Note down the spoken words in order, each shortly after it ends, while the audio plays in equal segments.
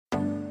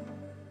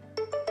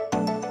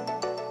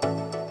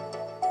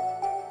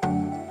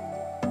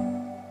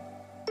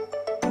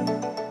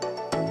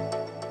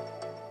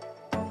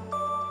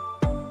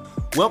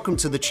Welcome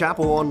to the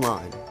Chapel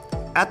Online.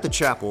 At the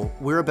Chapel,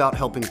 we're about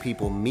helping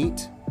people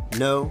meet,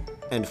 know,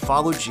 and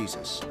follow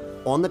Jesus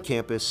on the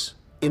campus,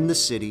 in the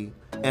city,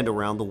 and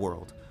around the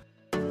world.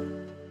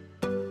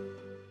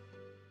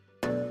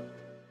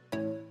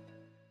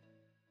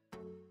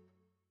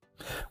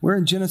 We're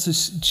in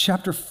Genesis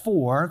chapter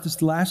 4,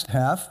 this last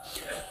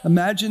half.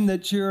 Imagine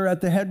that you're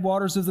at the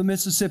headwaters of the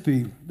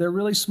Mississippi. They're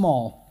really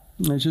small.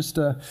 It's just,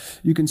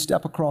 you can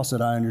step across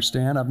it, I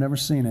understand. I've never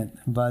seen it.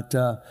 But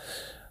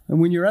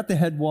when you're at the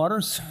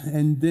headwaters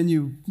and then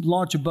you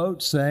launch a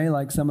boat, say,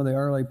 like some of the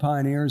early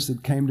pioneers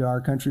that came to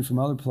our country from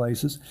other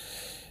places,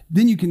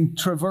 then you can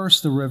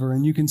traverse the river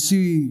and you can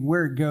see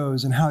where it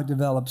goes and how it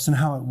develops and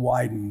how it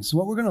widens.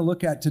 What we're going to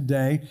look at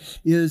today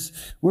is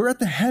we're at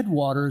the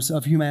headwaters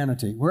of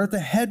humanity. We're at the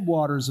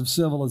headwaters of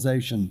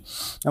civilization.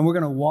 And we're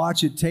going to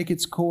watch it take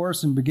its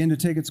course and begin to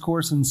take its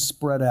course and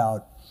spread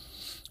out.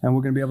 And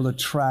we're going to be able to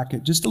track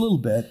it just a little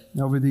bit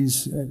over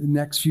these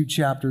next few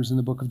chapters in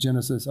the book of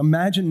Genesis.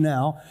 Imagine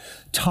now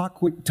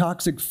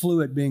toxic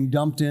fluid being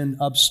dumped in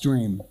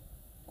upstream.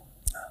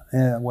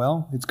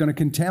 Well, it's going to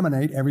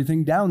contaminate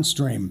everything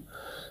downstream.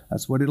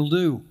 That's what it'll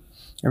do.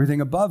 Everything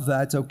above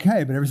that's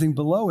okay, but everything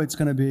below it's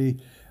going to be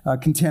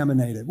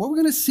contaminated. What we're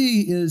going to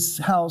see is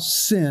how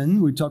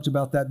sin, we talked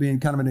about that being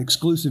kind of an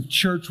exclusive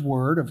church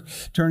word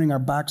of turning our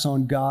backs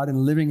on God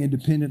and living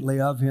independently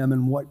of Him,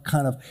 and what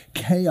kind of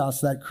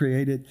chaos that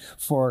created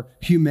for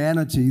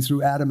humanity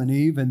through Adam and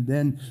Eve and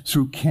then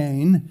through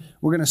Cain.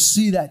 We're going to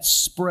see that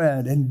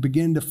spread and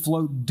begin to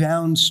float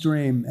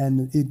downstream,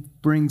 and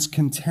it brings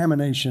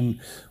contamination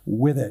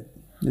with it.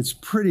 It's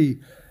pretty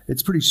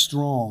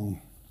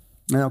strong.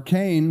 Now,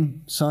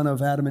 Cain, son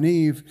of Adam and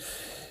Eve,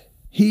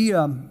 he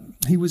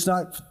was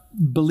not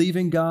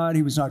believing God.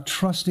 He was not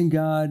trusting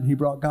God. He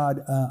brought God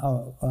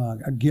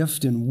a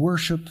gift in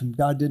worship, and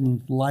God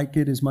didn't like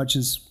it as much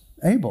as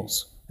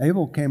Abel's.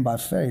 Abel came by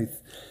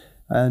faith,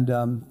 and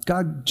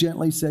God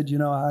gently said, "You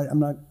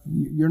know,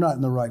 you're not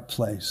in the right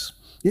place."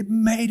 It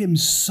made him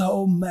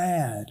so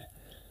mad.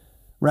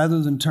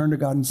 Rather than turn to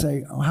God and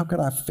say, "Oh, how could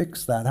I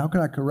fix that? How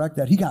could I correct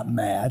that?" He got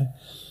mad.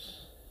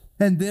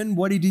 And then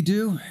what did he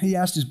do? He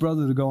asked his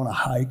brother to go on a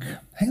hike.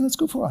 "Hey, let's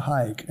go for a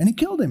hike." And he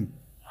killed him.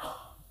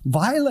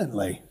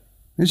 Violently.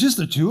 It's just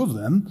the two of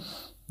them.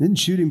 Didn't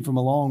shoot him from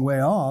a long way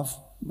off.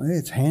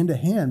 It's hand to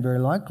hand, very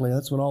likely.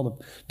 That's what all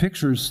the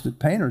pictures that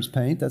painters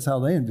paint, that's how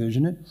they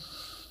envision it.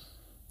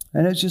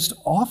 And it's just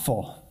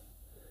awful.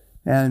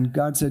 And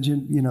God said,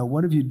 you know,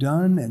 what have you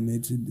done? And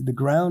the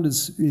ground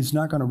is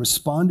not going to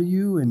respond to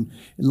you, and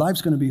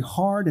life's going to be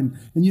hard. And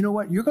you know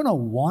what? You're going to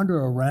wander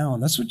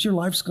around. That's what your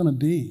life's going to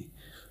be.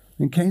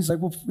 And Cain's like,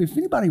 well, if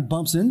anybody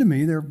bumps into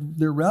me, they're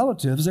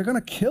relatives, they're going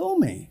to kill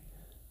me.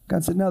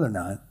 God said, no, they're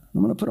not.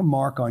 I'm going to put a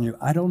mark on you.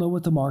 I don't know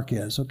what the mark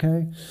is,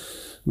 okay?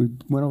 We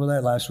went over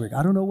that last week.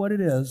 I don't know what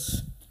it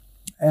is.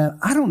 And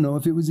I don't know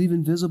if it was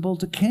even visible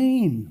to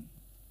Cain.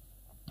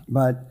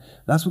 But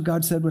that's what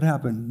God said would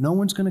happen. No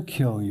one's going to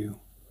kill you.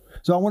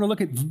 So I want to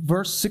look at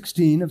verse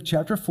 16 of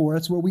chapter 4.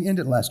 That's where we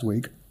ended last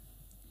week.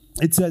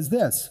 It says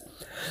this: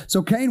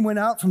 "So Cain went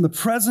out from the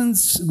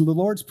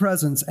Lord's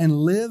presence,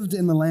 and lived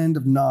in the land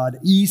of Nod,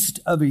 east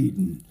of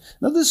Eden."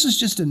 Now, this is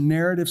just a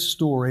narrative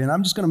story, and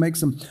I'm just going to make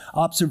some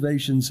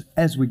observations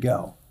as we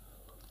go.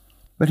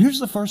 But here's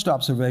the first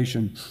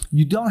observation.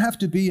 You don't have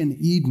to be in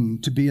Eden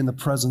to be in the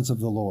presence of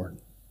the Lord.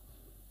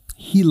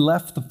 He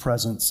left the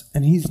presence,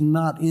 and he's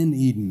not in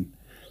Eden.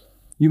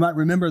 You might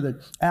remember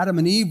that Adam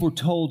and Eve were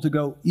told to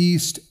go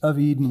east of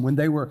Eden when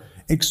they were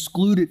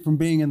excluded from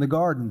being in the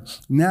garden.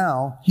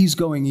 Now he's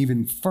going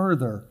even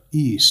further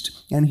east,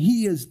 and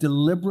he is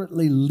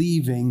deliberately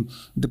leaving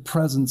the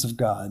presence of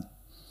God.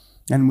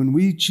 And when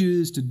we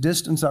choose to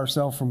distance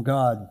ourselves from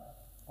God,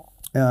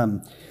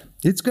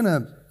 it's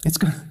gonna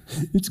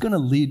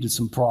lead to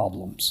some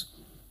problems,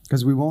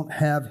 because we won't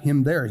have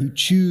him there. He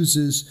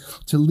chooses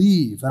to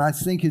leave. And I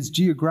think his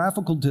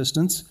geographical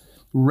distance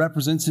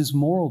represents his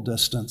moral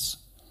distance.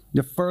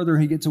 The further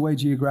he gets away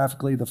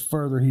geographically, the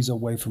further he's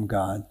away from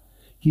God.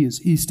 He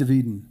is east of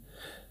Eden.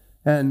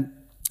 And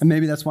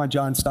maybe that's why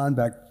John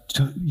Steinbeck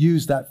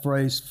used that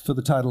phrase for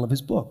the title of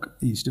his book,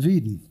 East of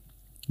Eden,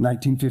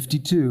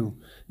 1952.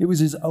 It was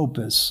his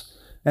opus.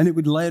 And it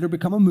would later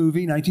become a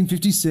movie,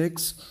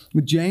 1956,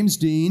 with James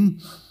Dean.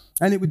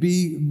 And it would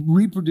be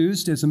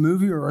reproduced as a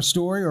movie or a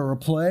story or a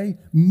play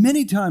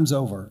many times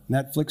over.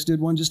 Netflix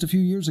did one just a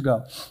few years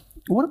ago.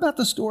 What about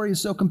the story is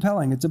so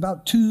compelling? It's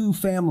about two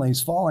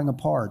families falling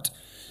apart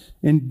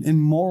in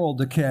moral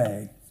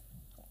decay.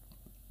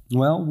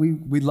 Well,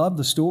 we love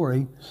the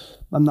story.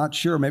 I'm not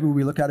sure. Maybe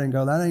we look at it and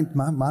go, that ain't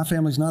my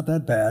family's not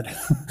that bad.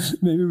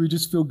 Maybe we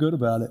just feel good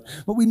about it.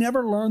 But we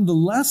never learned the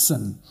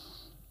lesson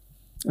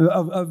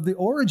of the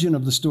origin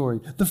of the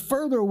story. The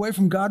further away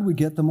from God we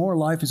get, the more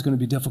life is going to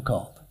be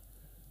difficult.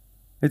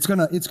 It's going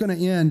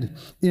to end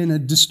in a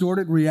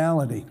distorted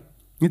reality.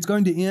 It's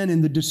going to end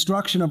in the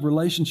destruction of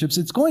relationships.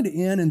 It's going to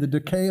end in the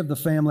decay of the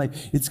family.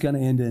 It's going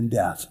to end in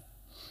death.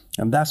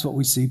 And that's what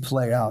we see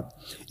play out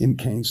in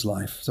Cain's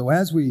life. So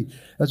as we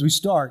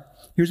start,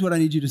 here's what I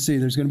need you to see.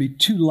 There's going to be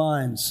two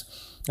lines.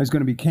 There's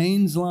going to be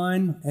Cain's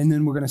line, and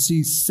then we're going to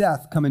see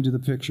Seth come into the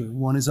picture.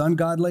 One is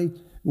ungodly,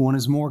 one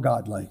is more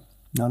godly.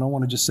 Now, I don't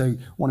want to just say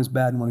one is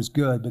bad and one is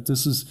good, but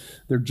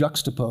they're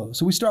juxtaposed.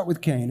 So we start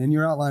with Cain. In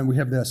your outline, we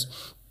have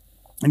this.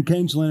 In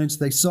Cain's lineage,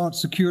 they sought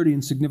security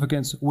and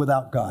significance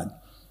without God.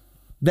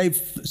 They've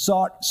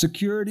sought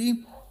security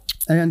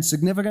and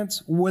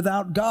significance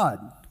without God.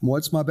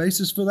 What's my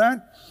basis for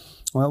that?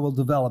 Well, we'll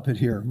develop it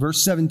here.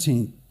 Verse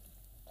 17.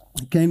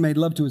 Cain made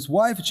love to his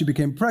wife, and she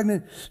became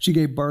pregnant. She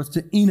gave birth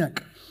to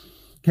Enoch.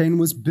 Cain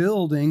was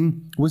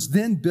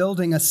then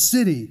building a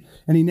city,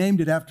 and he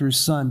named it after his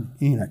son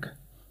Enoch.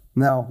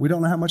 Now, we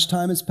don't know how much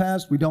time has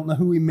passed. We don't know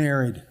who he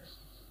married.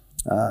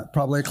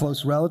 Probably a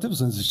close relative,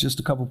 since it's just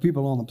a couple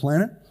people on the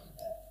planet.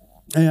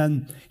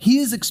 And he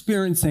is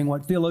experiencing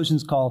what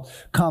theologians call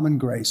common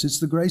grace. It's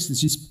the grace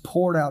that's just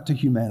poured out to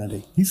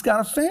humanity. He's got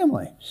a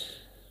family,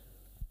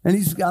 and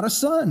he's got a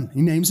son.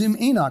 He names him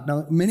Enoch.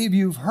 Now, many of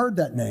you have heard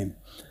that name.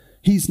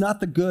 He's not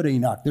the good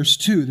Enoch. There's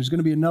two. There's going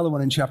to be another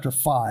one in chapter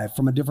 5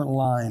 from a different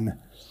line.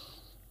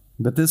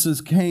 But this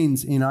is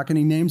Cain's Enoch, and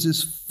he names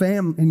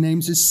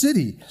his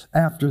city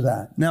after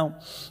that. Now,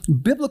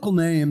 biblical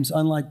names,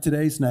 unlike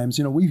today's names,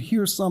 we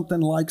hear something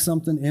like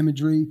something,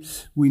 imagery,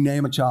 we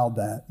name a child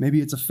that.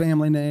 Maybe it's a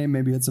family name,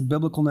 maybe it's a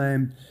biblical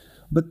name,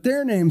 but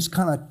their names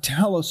kind of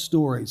tell a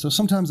story. So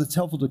sometimes it's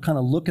helpful to kind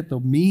of look at the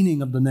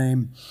meaning of the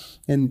name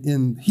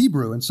in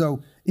Hebrew. And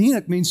so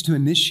Enoch means to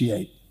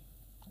initiate.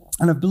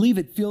 And I believe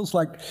it feels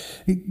like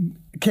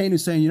Cain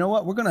is saying, you know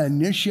what, we're going to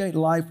initiate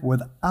life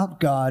without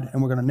God,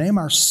 and we're going to name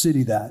our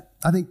city that.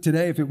 I think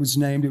today, if it was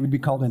named, it would be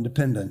called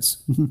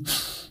Independence.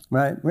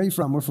 Right? Where are you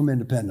from? We're from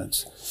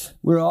Independence.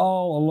 We're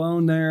all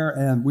alone there,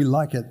 and we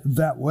like it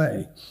that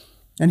way.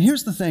 And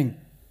here's the thing.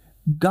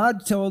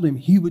 God told him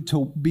he would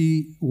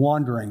be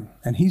wandering,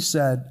 and he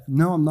said,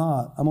 no, I'm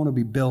not. I'm going to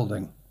be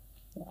building.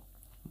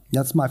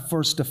 That's my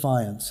first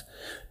defiance.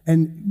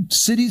 And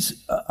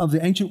cities of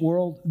the ancient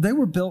world, they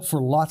were built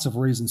for lots of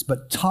reasons,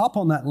 but top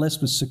on that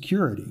list was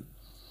security.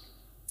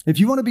 If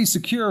you want to be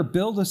secure,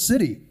 build a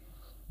city,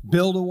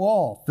 build a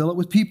wall, fill it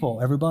with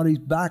people. Everybody's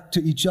back to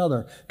each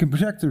other, can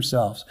protect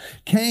themselves.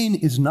 Cain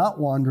is not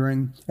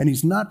wandering, and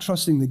he's not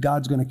trusting that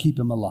God's going to keep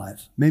him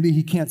alive. Maybe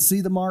he can't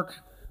see the mark,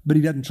 but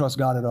he doesn't trust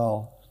God at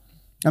all.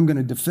 I'm going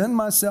to defend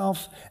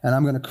myself, and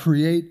I'm going to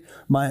create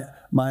my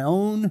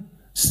own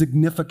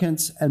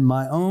significance and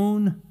my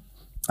own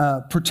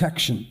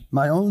protection,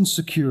 my own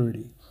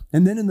security.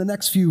 And then in the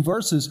next few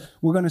verses,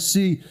 we're going to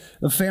see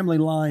the family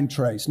line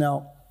trace.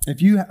 Now,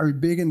 if you are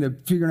big into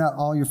figuring out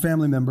all your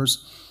family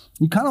members,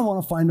 you kind of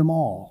want to find them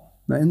all.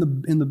 Now, in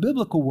the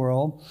biblical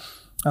world,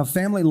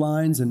 family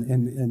lines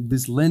and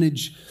this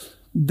lineage,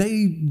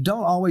 they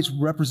don't always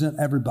represent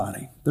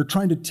everybody. They're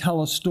trying to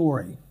tell a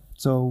story.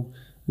 So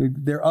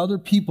there are other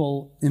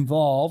people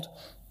involved.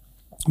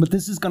 But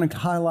this is going to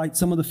highlight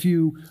some of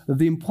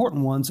the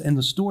important ones, and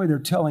the story they're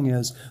telling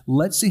is,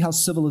 let's see how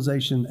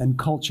civilization and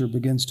culture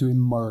begins to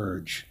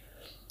emerge.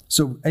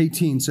 So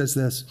 18 says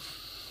this,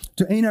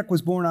 to Enoch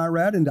was born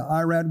Irad, and to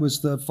Irad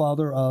was the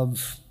father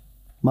of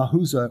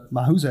Mahuzael.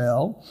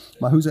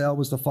 Mahuzael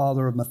was the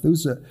father of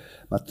Methuselah,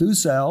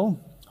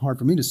 hard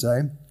for me to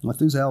say.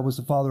 Methuselah was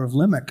the father of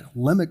Lamech.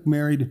 Lamech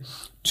married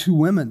two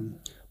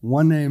women,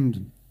 one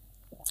named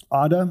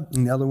Ada,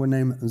 and the other one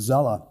named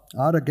Zillah.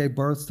 Ada gave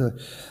birth to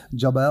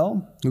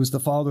Jabal, who was the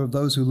father of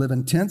those who live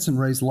in tents and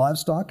raise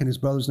livestock, and his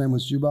brother's name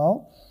was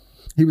Jubal.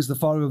 He was the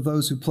father of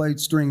those who played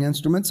string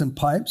instruments and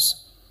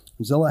pipes.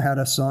 Zillah had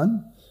a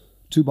son,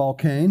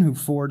 Tubal-Cain, who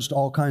forged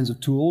all kinds of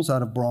tools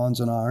out of bronze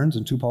and irons,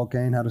 and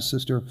Tubal-Cain had a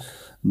sister,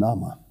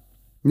 Naamah.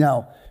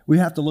 Now, we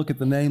have to look at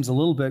the names a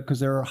little bit because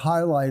they're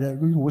highlighted.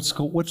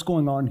 What's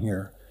going on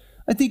here?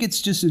 I think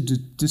it's just a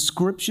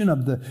description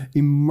of the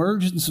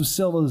emergence of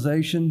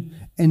civilization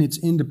and its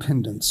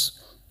independence.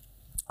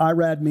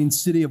 Irad means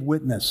city of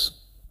witness.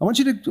 I want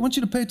you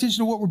to pay attention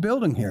to what we're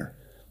building here.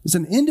 It's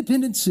an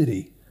independent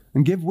city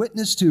and give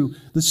witness to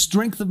the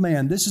strength of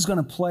man. This is going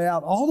to play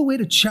out all the way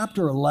to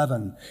chapter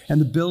 11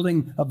 and the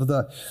building of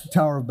the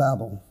Tower of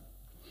Babel.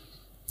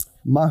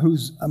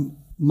 Mahuzael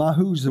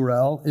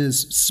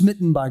is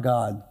smitten by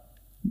God.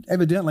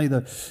 Evidently,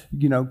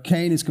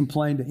 Cain has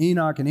complained to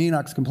Enoch, and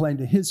Enoch's complained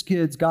to his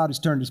kids. God has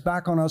turned his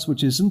back on us,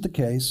 which isn't the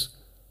case.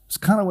 It's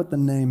kind of what the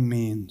name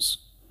means.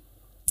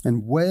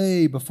 And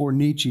way before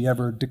Nietzsche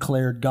ever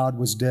declared God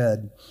was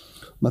dead,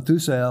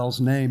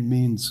 Methuselah's name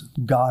means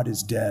God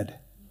is dead.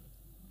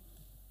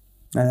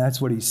 And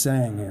that's what he's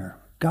saying here.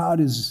 God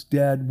is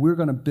dead. We're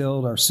going to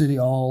build our city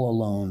all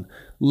alone.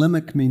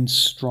 Lamech means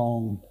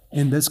strong.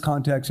 In this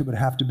context, it would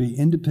have to be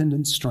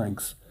independent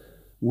strength.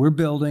 We're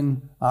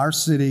building our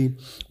city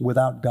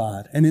without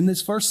God. And in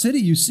this first city,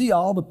 you see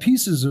all the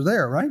pieces are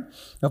there, right?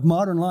 Of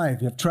modern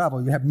life. You have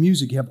travel, you have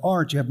music, you have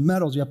art, you have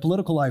metals, you have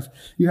political life,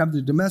 you have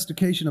the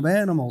domestication of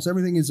animals.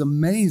 Everything is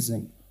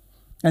amazing.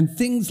 And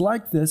things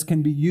like this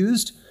can be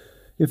used,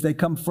 if they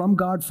come from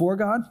God, for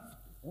God,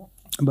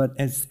 But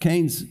as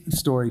Cain's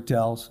story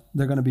tells,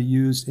 they're going to be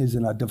used as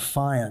in a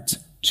defiance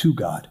to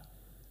God.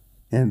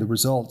 And the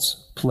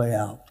results play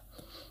out.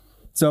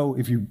 So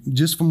if you,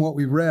 just from what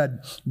we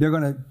read, they're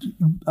going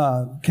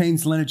to,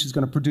 Cain's lineage is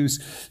going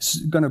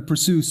to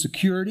pursue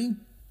security,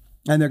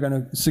 and they're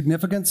going to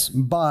significance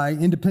by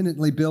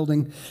independently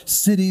building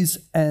cities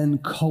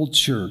and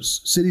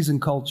cultures. Cities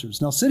and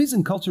cultures. Now, cities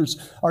and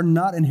cultures are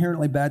not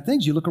inherently bad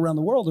things. You look around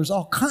the world, there's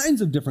all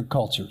kinds of different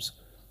cultures.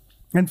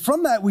 And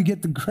from that, we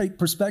get the great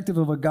perspective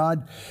of a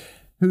God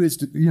who is,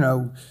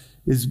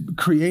 is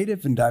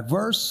creative and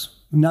diverse.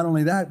 Not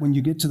only that, when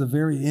you get to the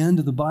very end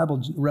of the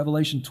Bible,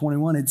 Revelation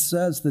 21, it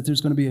says that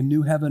there's going to be a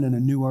new heaven and a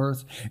new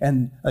earth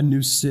and a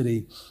new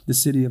city, the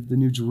city of the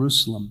New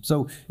Jerusalem.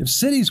 So if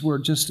cities were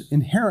just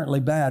inherently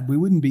bad, we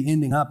wouldn't be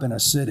ending up in a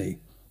city.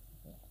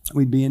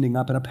 We'd be ending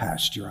up in a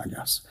pasture, I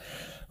guess,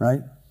 right?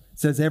 It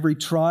says every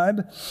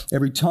tribe,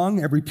 every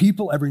tongue, every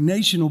people, every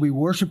nation will be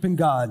worshiping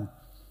God.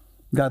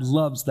 God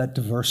loves that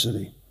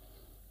diversity.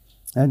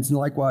 And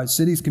likewise,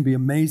 cities can be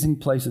amazing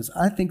places.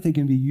 I think they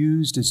can be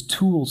used as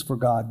tools for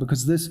God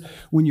because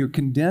when you're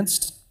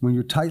condensed, when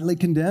you're tightly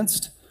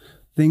condensed,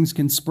 things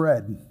can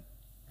spread.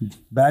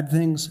 Bad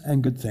things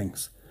and good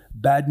things.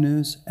 Bad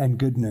news and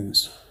good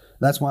news.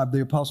 That's why the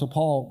Apostle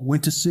Paul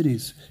went to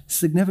cities,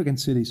 significant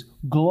cities,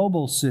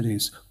 global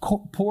cities,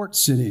 port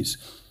cities,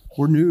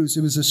 where news,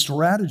 it was a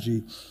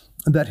strategy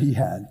that he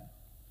had.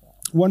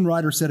 One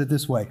writer said it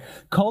this way: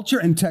 culture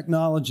and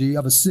technology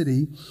of a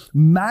city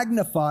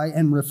magnify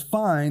and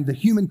refine the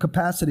human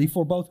capacity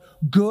for both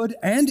good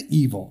and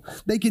evil.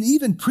 They can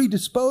even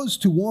predispose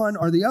to one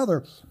or the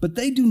other, but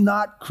they do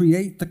not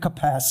create the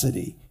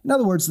capacity. In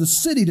other words, the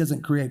city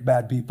doesn't create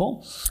bad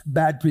people.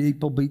 Bad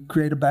people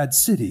create a bad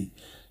city.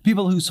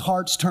 People whose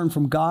hearts turn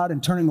from God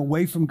and turning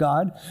away from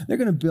God, they're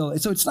going to build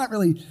it. So it's not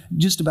really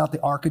just about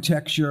the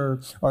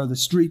architecture or the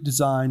street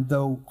design,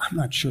 though I'm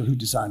not sure who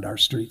designed our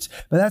streets.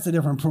 But that's a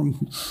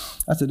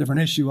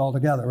different issue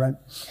altogether, right?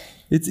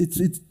 It's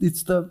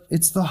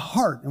the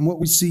heart. And what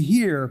we see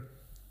here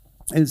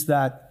is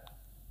that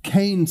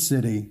Cain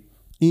City,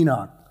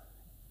 Enoch,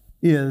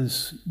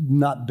 is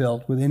not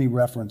built with any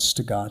reference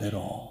to God at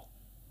all.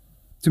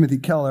 Timothy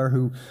Keller,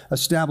 who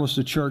established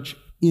a church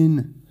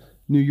in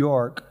New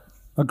York,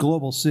 a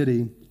global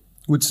city,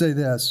 would say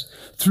this: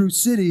 through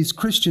cities,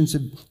 Christians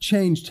have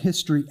changed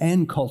history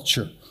and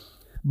culture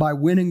by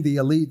winning the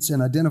elites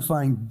and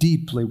identifying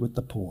deeply with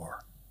the poor.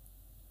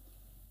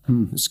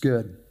 It's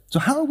good. So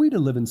how are we to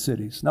live in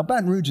cities? Now,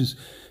 Baton Rouge is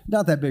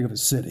not that big of a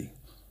city,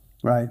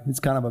 right? It's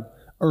kind of an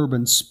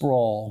urban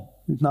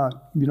sprawl. It's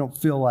not, you don't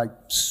feel like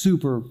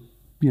super,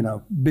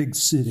 big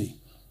city.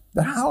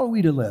 But how are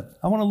we to live?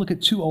 I want to look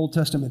at two Old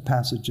Testament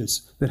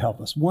passages that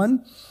help us.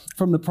 One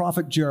from the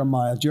prophet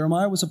Jeremiah.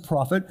 Jeremiah was a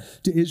prophet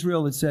to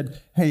Israel that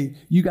said, hey,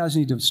 you guys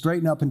need to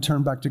straighten up and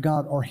turn back to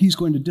God, or he's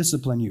going to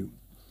discipline you.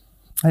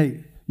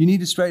 Hey, you need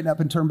to straighten up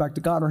and turn back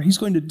to God, or he's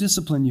going to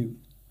discipline you.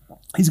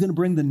 He's going to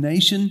bring the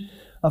nation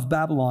of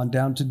Babylon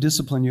down to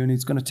discipline you, and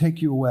he's going to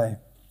take you away.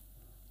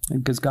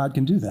 Because God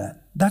can do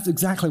that. That's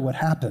exactly what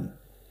happened.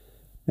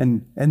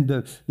 And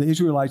the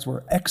Israelites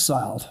were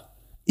exiled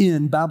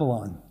in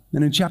Babylon.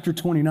 And in chapter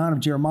 29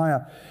 of Jeremiah,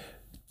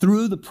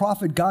 through the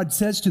prophet, God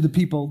says to the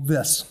people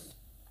this: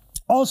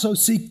 also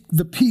seek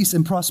the peace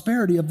and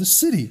prosperity of the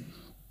city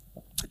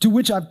to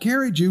which I've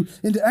carried you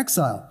into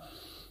exile.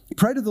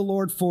 Pray to the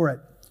Lord for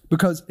it,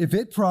 because if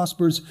it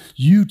prospers,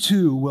 you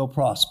too will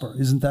prosper.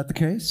 Isn't that the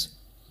case?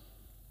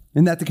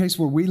 Isn't that the case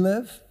where we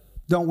live?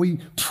 Don't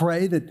we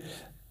pray that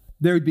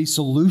there would be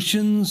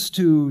solutions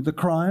to the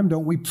crime?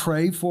 Don't we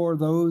pray for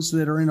those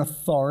that are in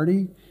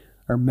authority?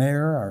 Our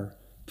mayor, our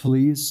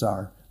police,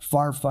 our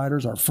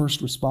firefighters, our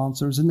first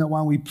responders. Isn't that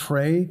why we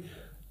pray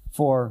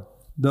for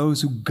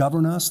those who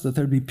govern us, that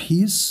there'd be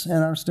peace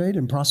in our state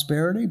and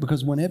prosperity?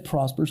 Because when it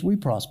prospers, we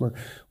prosper.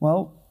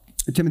 Well,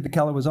 Timothy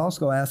Keller was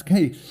also asked,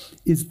 hey,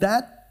 is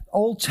that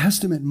Old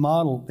Testament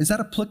model, is that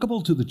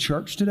applicable to the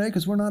church today?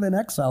 Because we're not in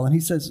exile. And he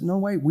says, no,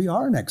 wait, we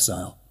are in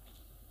exile.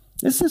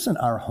 This isn't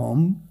our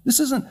home. This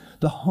isn't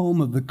the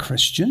home of the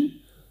Christian.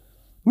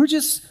 We're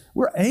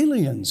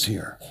aliens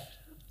here.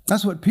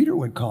 That's what Peter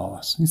would call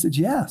us. He said,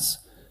 yes.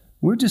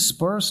 We're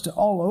dispersed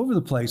all over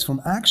the place.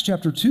 From Acts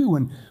chapter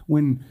 2,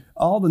 when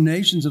all the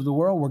nations of the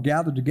world were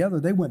gathered together,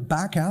 they went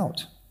back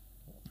out,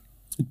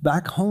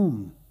 back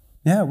home.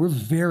 Yeah, we're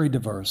very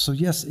diverse. So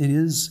yes, it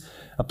is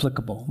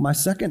applicable. My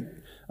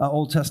second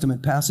Old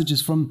Testament passage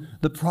is from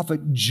the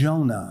prophet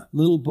Jonah.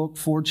 Little book,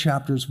 4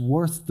 chapters,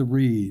 worth the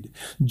read.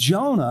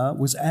 Jonah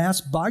was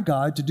asked by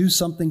God to do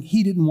something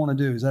he didn't want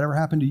to do. Has that ever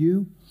happened to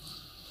you?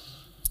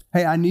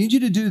 Hey, I need you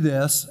to do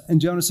this. And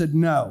Jonah said,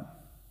 no.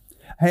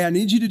 Hey, I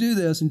need you to do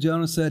this. And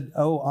Jonah said,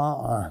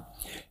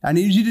 I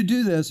need you to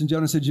do this. And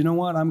Jonah said, you know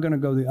what? I'm going to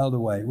go the other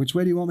way. Which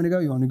way do you want me to go?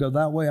 You want me to go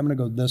that way? I'm going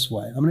to go this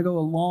way. I'm going to go a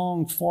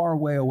long, far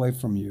way away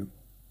from you.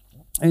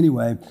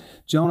 Anyway,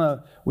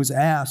 Jonah was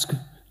asked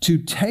to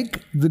take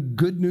the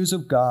good news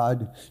of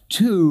God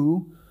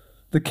to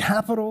the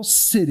capital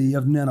city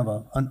of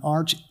Nineveh, an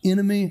arch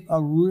enemy,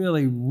 a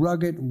really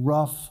rugged,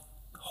 rough,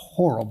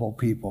 horrible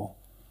people.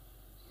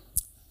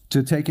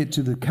 to take it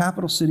to the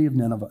capital city of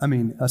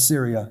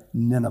Assyria,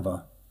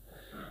 Nineveh.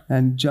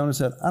 And Jonah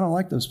said, I don't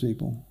like those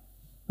people.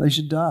 They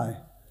should die.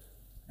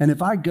 And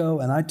if I go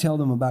and I tell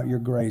them about your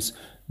grace,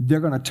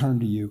 they're going to turn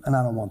to you, and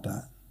I don't want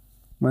that.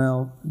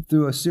 Well,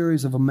 through a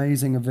series of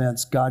amazing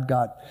events, God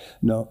got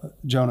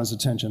Jonah's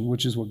attention,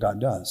 which is what God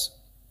does.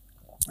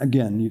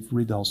 Again, you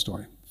read the whole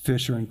story.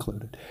 Fish are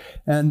included.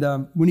 And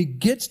when he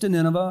gets to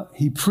Nineveh,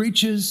 he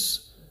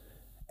preaches,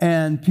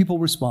 and people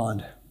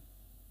respond.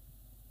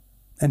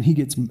 And he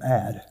gets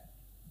mad.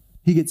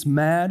 He gets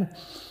mad,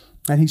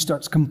 and he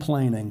starts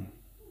complaining.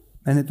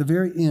 And at the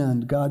very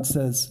end, God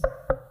says,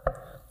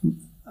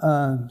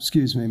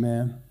 excuse me,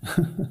 man.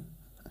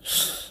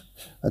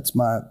 That's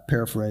my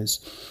paraphrase.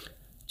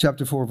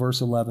 Chapter 4,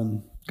 verse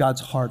 11, God's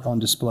heart on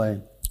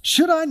display.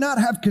 Should I not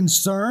have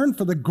concern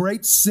for the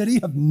great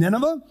city of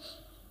Nineveh,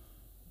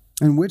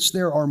 in which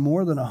there are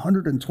more than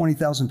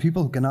 120,000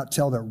 people who cannot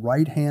tell their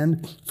right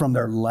hand from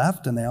their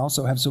left, and they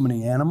also have so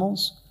many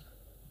animals?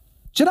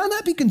 Should I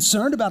not be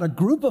concerned about a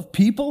group of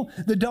people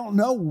that don't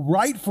know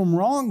right from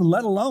wrong,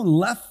 let alone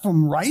left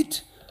from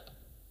right?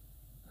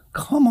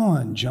 Come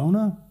on,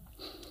 Jonah.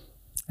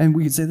 And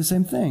we could say the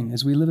same thing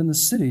as we live in the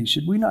city.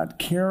 Should we not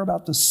care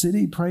about the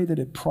city, pray that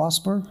it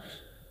prosper,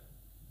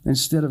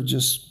 instead of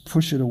just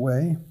push it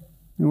away?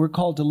 And we're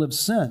called to live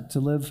sent,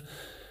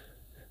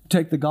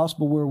 take the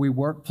gospel where we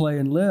work, play,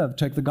 and live.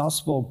 Take the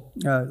gospel,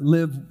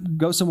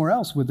 go somewhere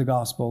else with the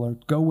gospel, or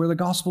go where the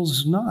gospel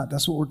is not.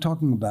 That's what we're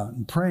talking about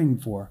and praying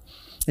for.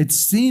 It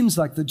seems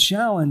like the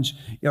challenge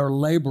are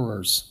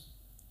laborers,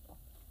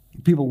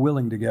 people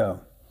willing to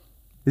go.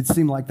 It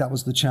seemed like that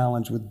was the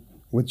challenge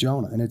with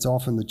Jonah, and it's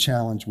often the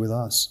challenge with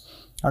us.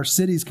 Our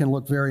cities can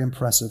look very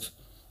impressive.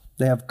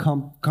 They have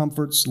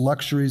comforts,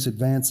 luxuries,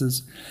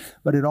 advances,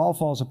 but it all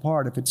falls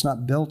apart if it's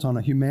not built on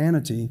a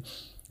humanity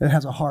that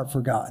has a heart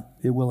for God.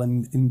 It will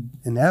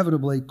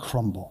inevitably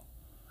crumble.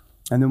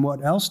 And then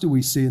what else do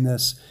we see in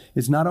this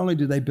is not only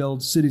do they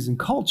build cities and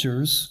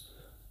cultures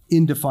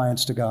in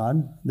defiance to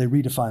God, they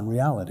redefine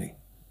reality.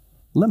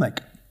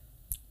 Limerick.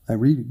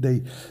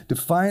 They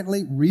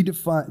defiantly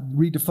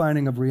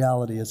redefining of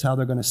reality is how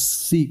they're going to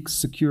seek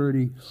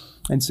security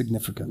and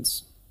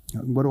significance.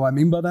 What do I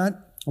mean by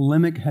that?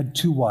 Lamech had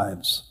 2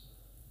 wives.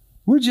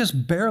 We're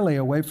just barely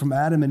away from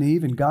Adam and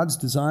Eve and God's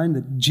design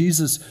that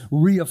Jesus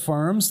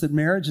reaffirms that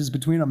marriage is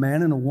between a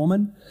man and a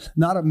woman,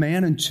 not a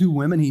man and 2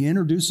 women. He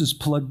introduces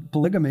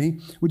polygamy,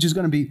 which is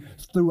going to be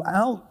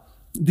throughout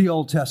the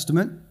Old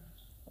Testament.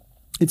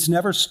 It's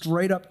never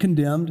straight up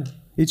condemned.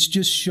 It's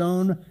just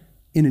shown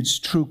in its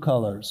true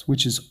colors,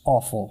 which is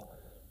awful.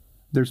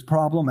 There's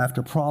problem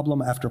after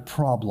problem after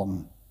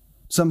problem.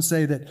 Some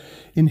say that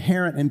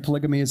inherent in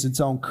polygamy is its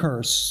own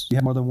curse. You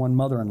have more than one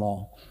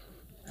mother-in-law.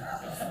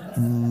 I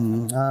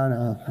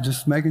know,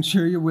 just making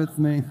sure you're with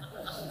me.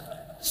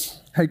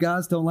 Hey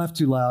guys, don't laugh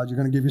too loud. You're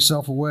going to give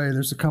yourself away.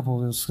 There's a couple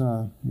of this,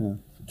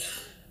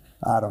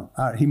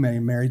 he may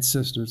have married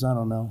sisters. I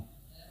don't know.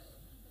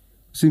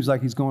 Seems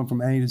like he's going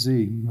from A to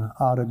Z,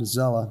 Ada to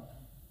Zella.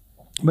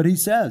 But he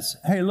says,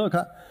 hey, look,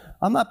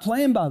 I'm not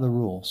playing by the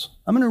rules.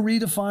 I'm going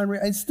to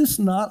redefine. Is this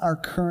not our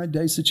current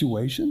day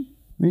situation?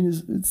 I mean,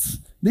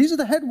 these are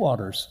the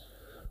headwaters.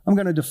 I'm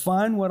going to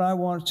define what I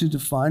want to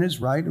define as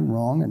right and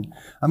wrong, and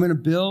I'm going to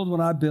build what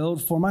I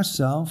build for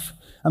myself.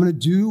 I'm going to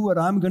do what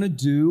I'm going to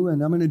do,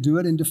 and I'm going to do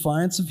it in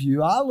defiance of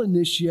you. I'll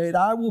initiate.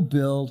 I will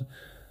build.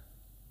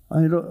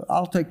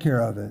 I'll take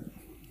care of it.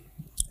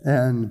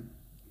 And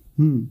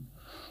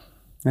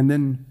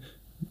then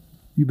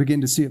you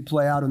begin to see it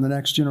play out in the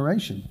next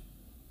generation.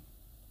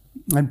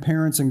 And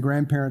parents and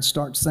grandparents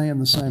start saying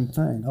the same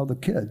thing. Oh, the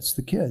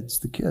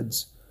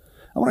kids.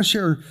 I want to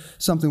share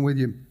something with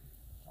you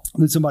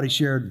that somebody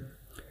shared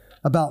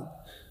about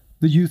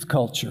the youth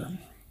culture.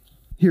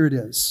 Here it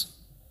is.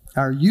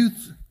 Our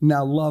youth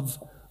now love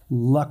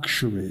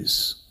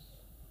luxuries.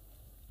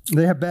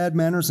 They have bad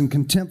manners and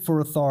contempt for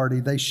authority.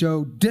 They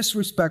show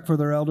disrespect for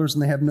their elders,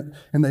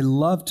 and they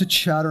love to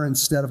chatter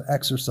instead of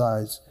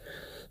exercise.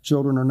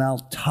 Children are now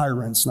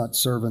tyrants, not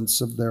servants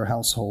of their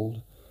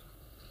household.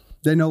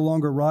 They no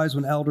longer rise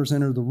when elders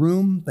enter the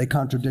room. They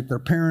contradict their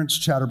parents,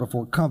 chatter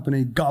before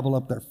company, gobble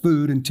up their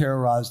food, and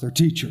terrorize their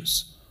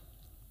teachers.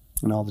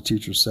 And all the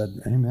teachers said,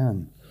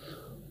 amen.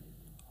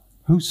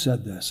 Who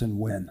said this and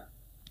when?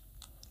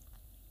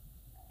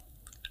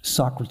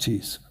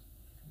 Socrates,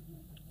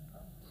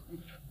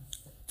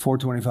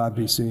 425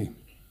 BC.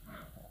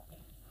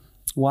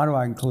 Why do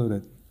I include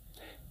it?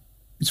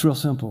 It's real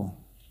simple.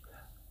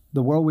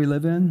 The world we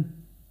live in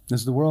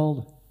is the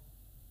world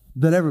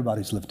that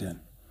everybody's lived in.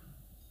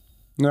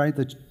 Right?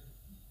 That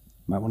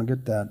might want to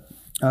get that.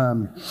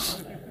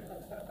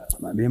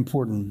 Might be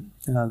important.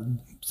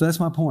 So that's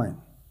my point.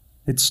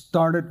 It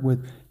started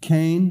with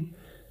Cain,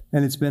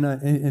 and it's been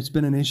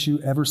an issue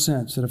ever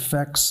since. It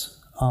affects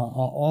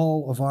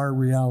all of our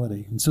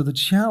reality. And so the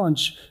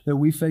challenge that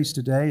we face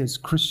today as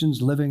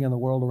Christians living in the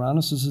world around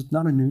us is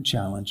not a new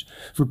challenge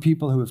for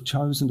people who have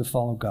chosen to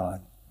follow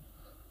God.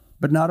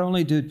 But not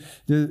only do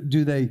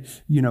they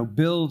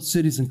build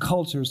cities and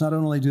cultures, not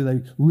only do they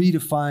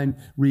redefine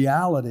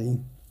reality,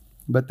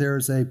 But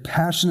there's a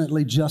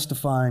passionately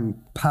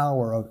justifying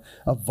power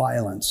of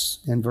violence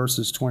in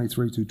verses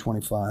 23 through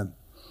 25.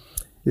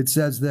 It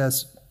says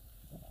this,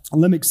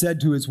 Lamech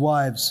said to his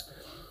wives,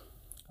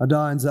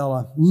 Adah and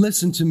Zillah,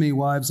 listen to me,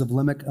 wives of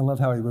Lamech. I love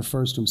how he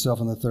refers to himself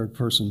in the third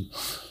person.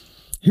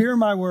 Hear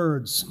my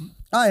words.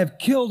 I have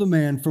killed a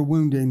man for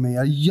wounding me,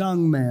 a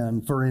young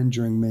man for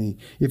injuring me.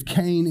 If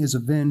Cain is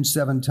avenged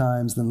 7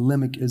 times, then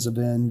Lamech is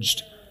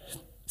avenged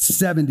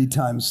 70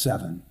 times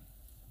 7.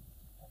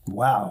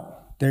 Wow,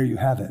 there you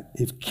have it.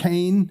 If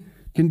Cain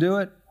can do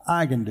it,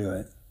 I can do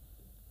it.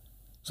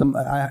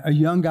 A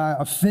young guy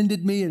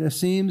offended me. It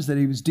seems that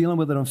he was dealing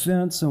with an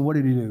offense, and what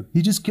did he do?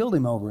 He just killed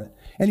him over it.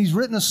 And he's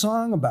written a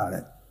song about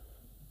it.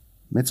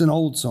 It's an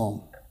old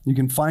song. You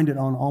can find it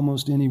on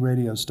almost any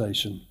radio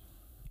station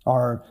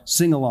or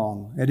sing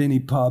along at any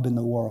pub in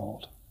the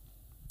world.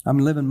 I'm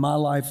living my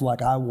life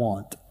like I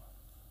want.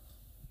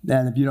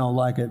 And if you don't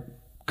like it,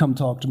 come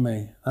talk to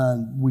me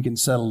and we can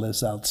settle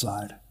this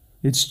outside.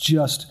 It's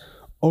just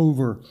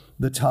over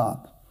the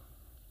top.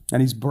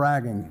 And he's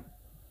bragging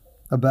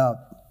about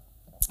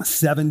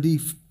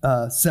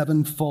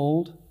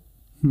 77-fold.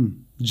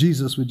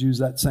 Jesus would use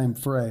that same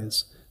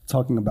phrase,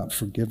 talking about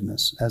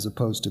forgiveness as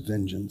opposed to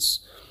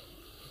vengeance.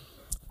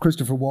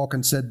 Christopher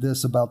Walken said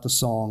this about the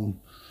song.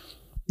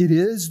 It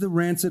is the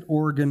rancid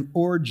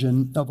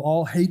origin of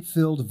all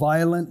hate-filled,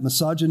 violent,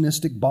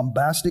 misogynistic,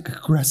 bombastic,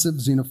 aggressive,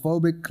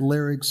 xenophobic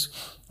lyrics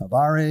of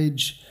our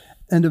age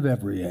and of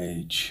every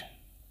age.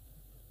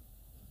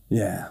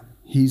 Yeah,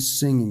 he's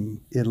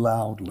singing it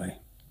loudly.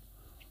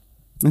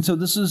 And so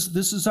this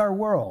is our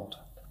world.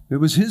 It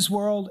was his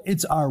world,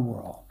 it's our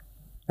world.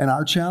 And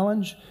our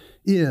challenge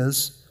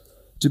is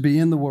to be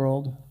in the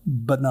world,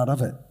 but not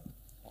of it.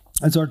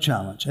 That's our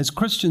challenge. As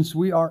Christians,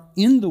 we are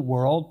in the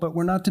world, but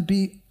we're not to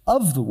be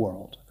of the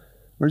world.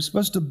 We're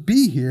supposed to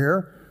be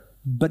here,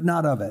 but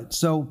not of it.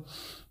 So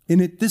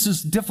this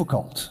is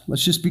difficult.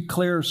 Let's just be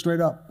clear straight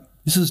up.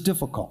 This is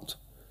difficult.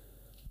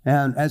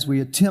 And as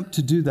we attempt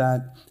to do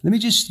that, let me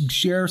just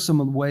share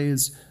some of the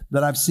ways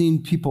that I've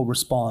seen people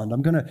respond.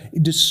 I'm going to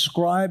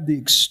describe the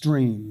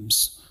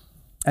extremes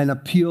and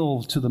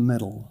appeal to the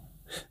middle.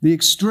 The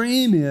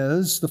extreme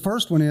is, the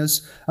first one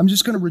is, I'm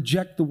just going to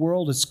reject the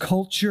world, its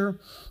culture,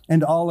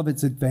 and all of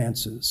its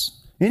advances.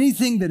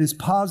 Anything that is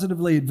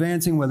positively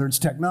advancing, whether it's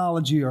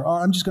technology or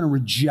art, I'm just going to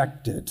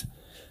reject it.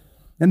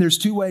 And there's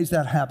 2 ways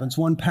that happens,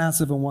 one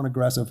passive and one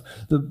aggressive.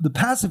 The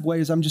passive way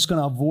is I'm just going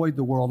to avoid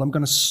the world. I'm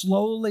going to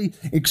slowly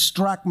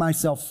extract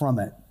myself from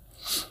it.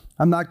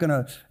 I'm not going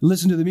to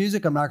listen to the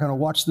music. I'm not going to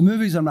watch the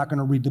movies. I'm not going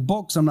to read the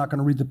books. I'm not going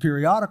to read the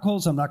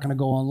periodicals. I'm not going to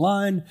go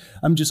online.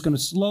 I'm just going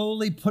to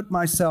slowly put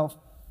myself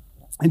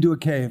into a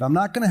cave. I'm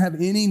not going to have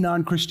any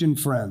non-Christian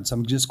friends.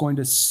 I'm just going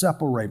to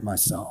separate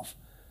myself.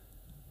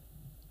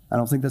 I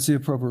don't think that's the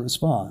appropriate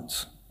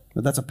response,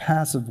 but that's a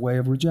passive way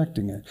of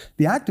rejecting it.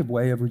 The active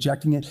way of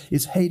rejecting it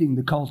is hating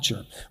the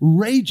culture,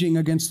 raging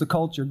against the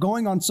culture,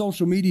 going on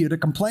social media to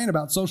complain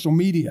about social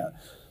media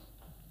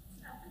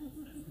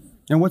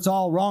and what's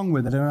all wrong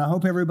with it. And I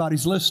hope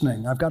everybody's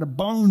listening. I've got a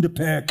bone to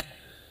pick.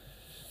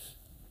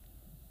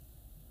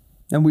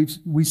 And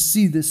we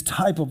see this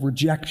type of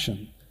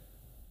rejection,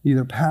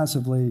 either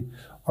passively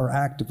or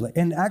actively.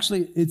 And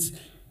actually, it's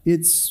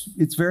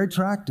very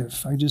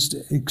attractive. I just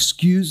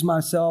excuse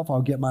myself.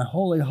 I'll get my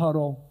holy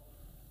huddle.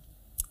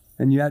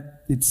 And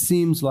yet, it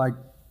seems like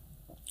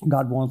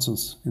God wants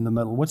us in the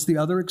middle. What's the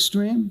other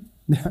extreme?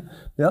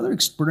 The other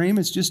extreme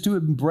is just to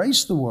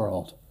embrace the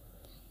world.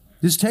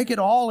 Just take it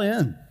all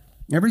in.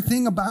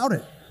 Everything about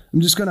it.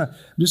 I'm just gonna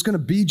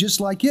be just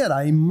like it.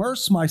 I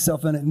immerse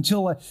myself in it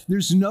until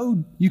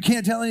you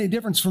can't tell any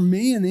difference from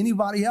me and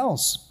anybody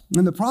else.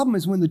 And the problem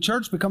is when the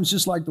church becomes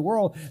just like the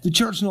world, the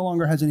church no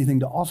longer has anything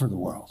to offer the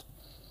world.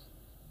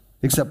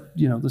 Except,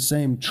 the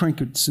same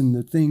trinkets and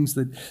the things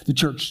that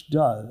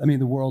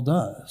the world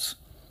does.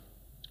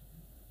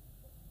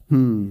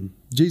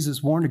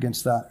 Jesus warned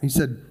against that. He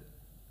said,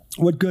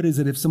 what good is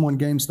it if someone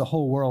gains the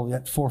whole world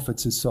yet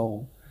forfeits his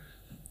soul?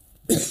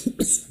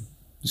 This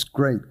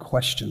great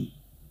question.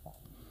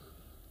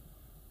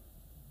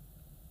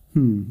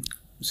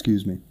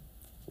 Excuse me.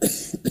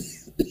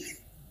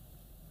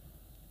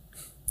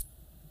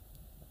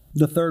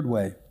 The third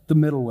way, the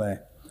middle way.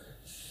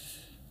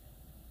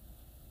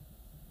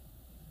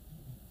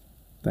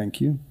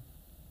 Thank you.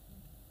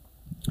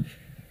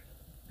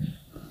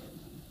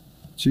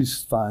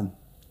 She's fine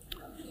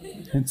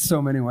in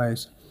so many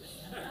ways.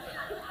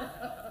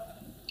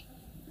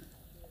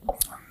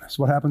 That's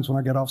what happens when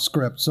I get off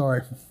script.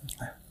 Sorry.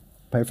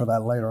 Pay for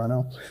that later, I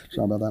know.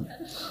 Sorry about that.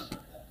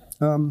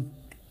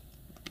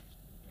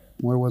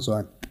 Where was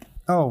I?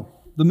 Oh,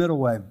 the middle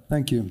way.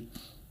 Thank you.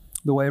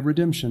 The way of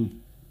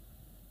redemption.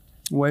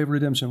 Way of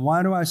redemption.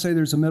 Why do I say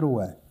there's a middle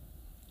way?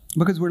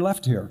 Because we're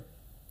left here.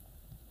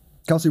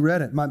 Kelsey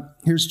read it.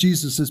 Here's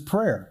Jesus'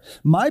 prayer.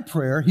 My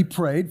prayer, he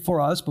prayed for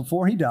us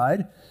before he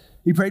died.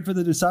 He prayed for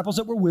the disciples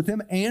that were with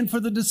him and for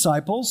the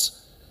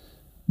disciples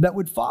that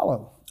would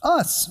follow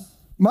us.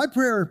 My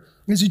prayer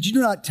is that you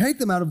do not take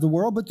them out of the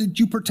world, but that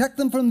you protect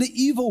them from the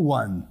evil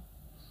one.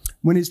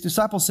 When his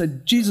disciples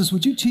said, Jesus,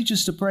 would you teach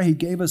us to pray? He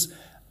gave us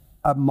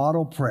a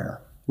model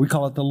prayer. We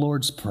call it the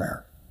Lord's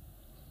Prayer.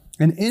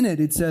 And in it,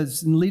 it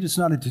says, lead us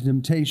not into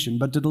temptation,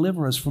 but to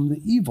deliver us from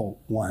the evil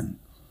one.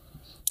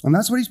 And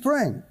that's what he's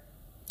praying.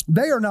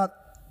 They are not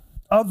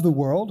of the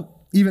world,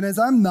 even as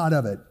I'm not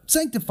of it.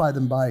 Sanctify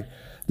them by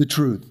the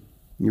truth.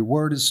 Your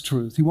word is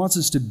truth. He wants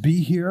us to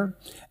be here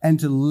and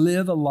to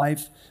live a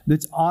life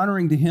that's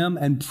honoring to him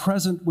and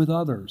present with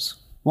others.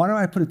 Why do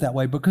I put it that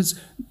way? Because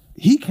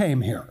he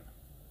came here.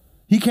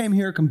 He came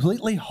here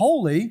completely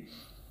holy.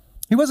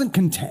 He wasn't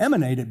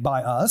contaminated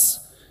by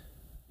us.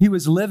 He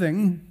was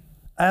living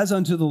as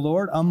unto the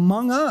Lord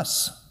among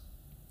us.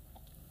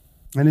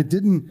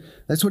 And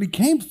that's what he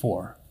came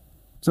for.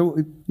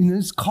 So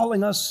he's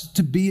calling us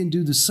to be and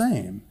do the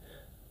same.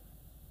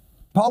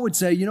 Paul would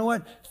say, you know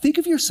what? Think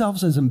of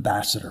yourselves as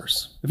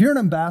ambassadors. If you're an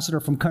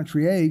ambassador from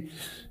country A,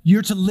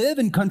 you're to live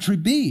in country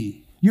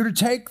B. You're to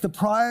take the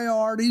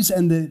priorities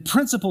and the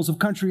principles of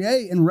country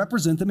A and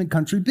represent them in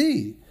country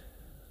B.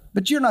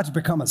 But you're not to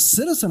become a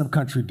citizen of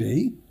country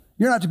B.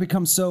 You're not to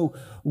become so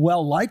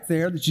well-liked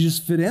there that you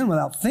just fit in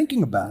without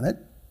thinking about it.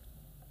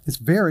 It's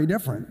very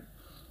different.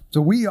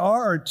 So we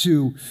are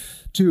to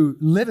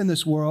live in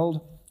this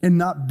world and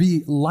not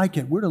be like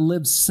it. We're to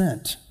live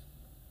sent.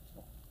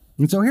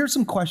 And so here's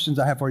some questions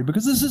I have for you,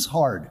 because this is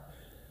hard.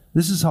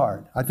 This is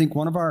hard. I think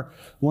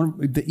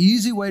the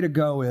easy way to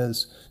go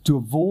is to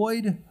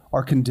avoid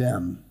or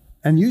condemn.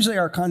 And usually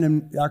our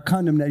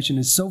condemnation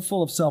is so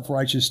full of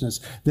self-righteousness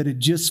that it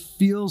just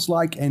feels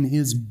like and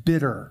is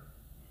bitter.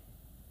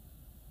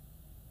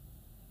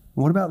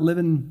 What about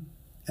living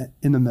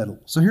in the middle?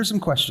 So here's some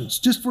questions,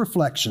 just for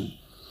reflection.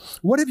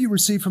 What have you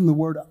received from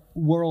the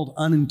world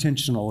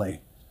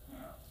unintentionally?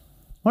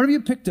 What have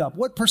you picked up?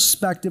 What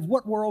perspective,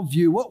 what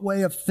worldview, what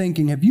way of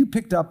thinking have you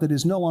picked up that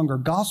is no longer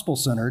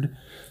gospel-centered,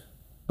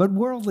 but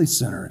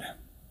worldly-centered?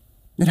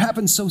 It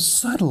happens so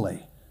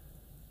subtly,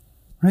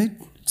 right?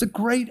 It's a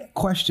great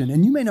question,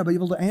 and you may not be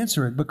able to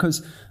answer it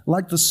because,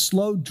 like the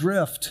slow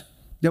drift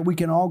that we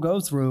can all go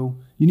through,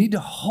 you need to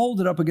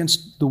hold it up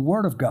against the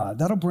Word of God.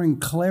 That'll bring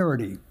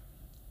clarity.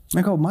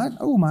 I go,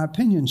 my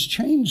opinion's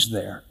changed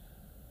there.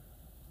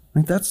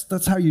 Right?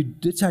 That's how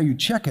you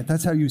check it.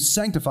 That's how you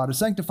sanctify. To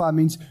sanctify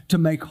means to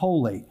make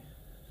holy.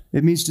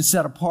 It means to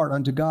set apart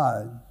unto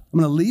God. I'm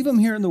going to leave them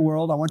here in the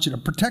world. I want you to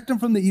protect them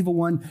from the evil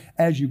one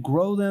as you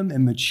grow them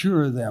and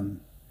mature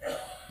them.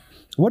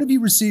 What have you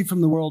received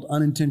from the world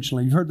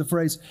unintentionally? You've heard the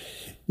phrase,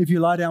 if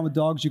you lie down with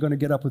dogs, you're going to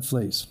get up with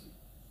fleas.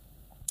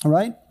 All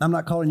right? I'm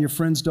not calling your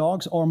friends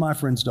dogs or my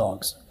friends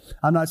dogs.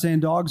 I'm not saying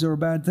dogs are a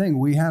bad thing.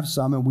 We have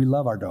some and we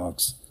love our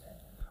dogs.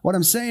 What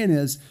I'm saying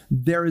is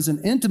there is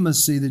an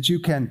intimacy that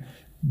you can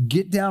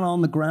get down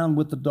on the ground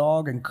with the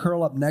dog and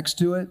curl up next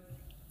to it.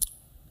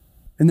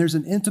 And there's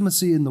an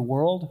intimacy in the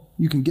world.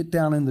 You can get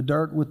down in the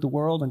dirt with the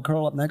world and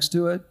curl up next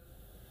to it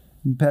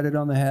and pet it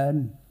on the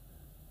head,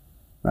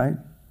 right?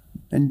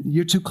 And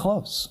you're too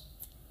close.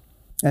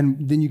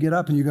 And then you get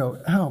up and you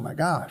go, oh my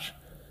gosh,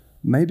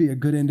 maybe a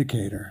good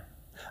indicator.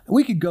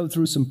 We could go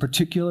through some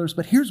particulars,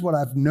 but here's what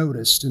I've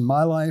noticed in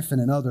my life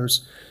and in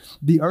others.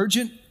 The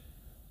urgent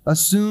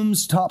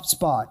assumes top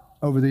spot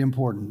over the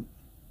important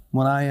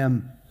when I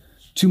am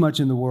too much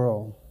in the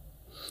world.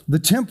 The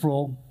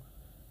temporal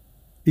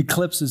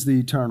eclipses the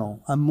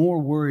eternal. I'm more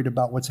worried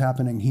about what's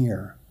happening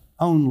here,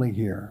 only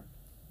here.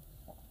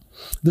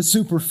 The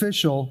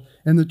superficial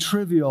and the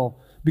trivial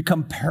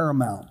become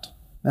paramount,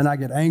 and I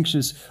get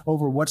anxious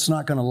over what's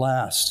not going to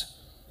last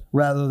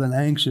rather than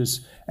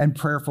anxious and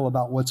prayerful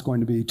about what's going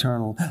to be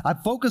eternal. I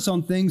focus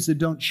on things that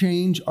don't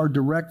change or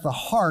direct the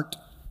heart,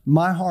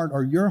 my heart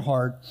or your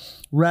heart.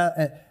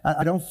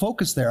 I don't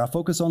focus there. I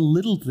focus on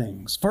little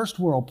things, first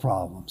world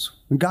problems.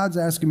 And God's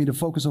asking me to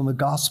focus on the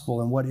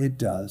gospel and what it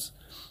does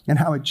and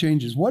how it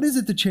changes. What is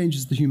it that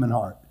changes the human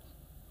heart?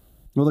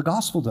 Well, the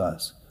gospel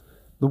does.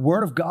 The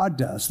Word of God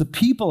does. The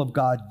people of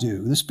God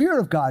do. The Spirit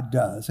of God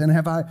does. And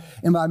have I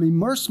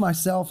immersed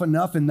myself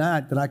enough in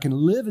that I can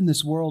live in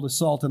this world of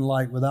salt and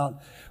light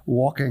without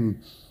walking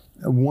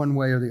one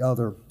way or the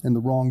other in the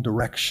wrong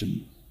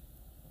direction?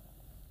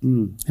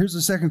 Here's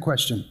the second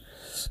question.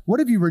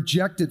 What have you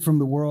rejected from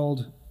the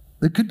world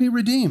that could be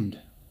redeemed?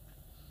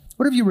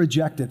 What have you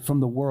rejected from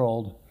the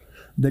world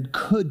that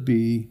could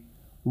be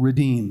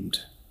redeemed?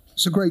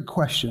 It's a great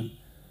question.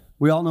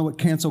 We all know what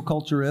cancel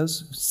culture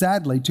is.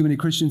 Sadly, too many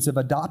Christians have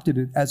adopted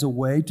it as a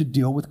way to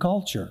deal with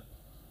culture.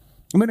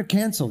 I'm going to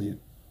cancel you,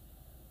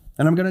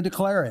 and I'm going to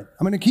declare it.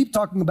 I'm going to keep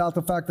talking about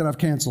the fact that I've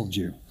canceled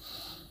you.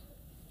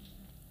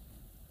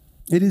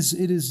 It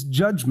is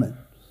judgment.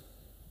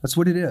 That's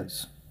what it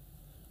is.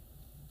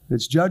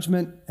 It's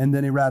judgment and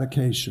then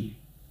eradication.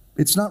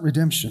 It's not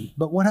redemption.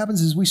 But what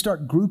happens is we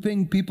start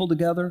grouping people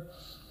together,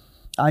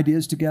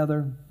 ideas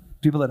together,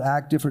 people that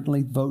act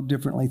differently, vote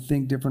differently,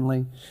 think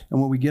differently.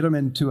 And when we get them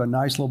into a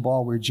nice little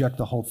ball, we reject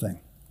the whole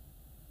thing.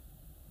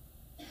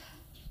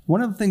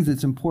 One of the things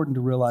that's important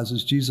to realize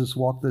as Jesus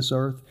walked this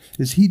earth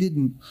is he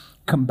didn't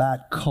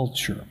combat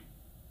culture.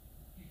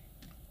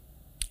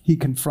 He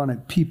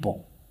confronted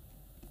people.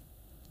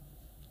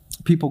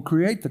 People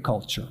create the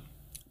culture.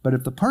 But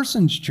if the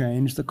person's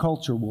changed, the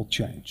culture will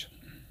change.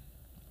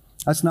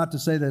 That's not to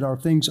say that our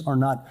things are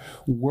not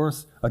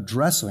worth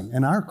addressing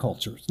in our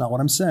culture. It's not what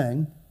I'm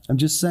saying. I'm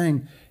just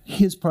saying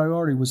his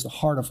priority was the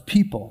heart of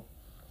people.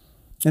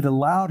 It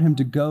allowed him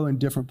to go in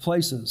different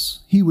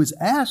places. He was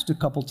asked a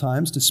couple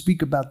times to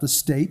speak about the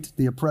state,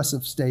 the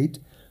oppressive state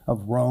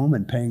of Rome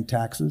and paying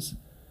taxes.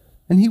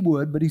 And he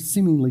would, but he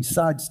seemingly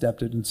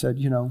sidestepped it and said,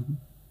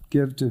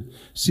 give to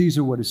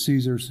Caesar what is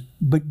Caesar's,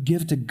 but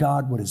give to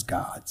God what is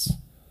God's.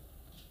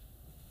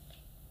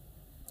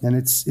 And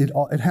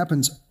it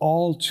happens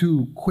all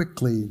too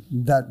quickly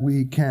that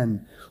we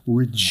can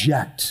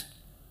reject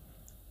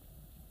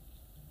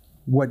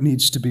what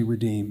needs to be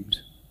redeemed.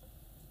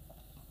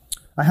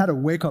 I had a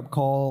wake-up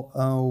call,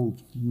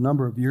 a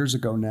number of years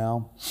ago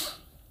now.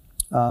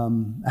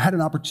 I had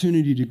an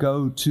opportunity to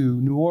go to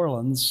New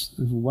Orleans,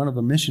 one of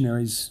the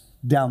missionaries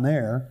down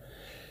there,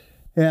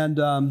 and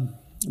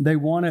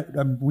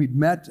we'd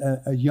met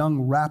a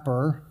young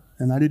rapper,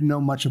 and I didn't know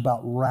much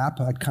about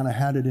rap. I'd kind of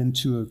had it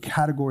into a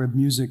category of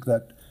music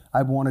that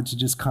I wanted to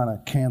just kind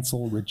of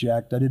cancel,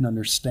 reject. I didn't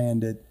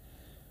understand it.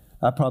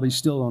 I probably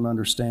still don't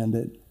understand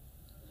it.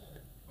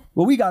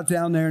 Well, we got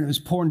down there and it was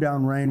pouring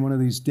down rain, one of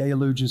these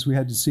deluges we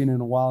hadn't seen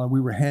in a while, and we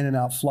were handing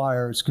out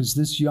flyers because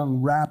this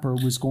young rapper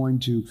was going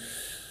to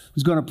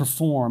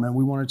perform, and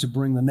we wanted to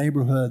bring the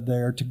neighborhood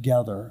there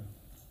together.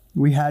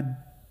 We had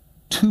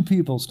 2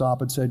 people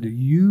stop and said,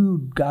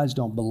 you guys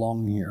don't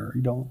belong here.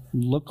 You don't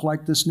look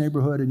like this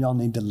neighborhood, and y'all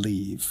need to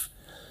leave.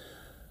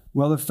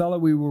 Well, the fellow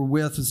we were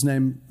with, his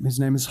name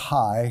is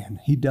High, and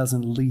he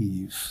doesn't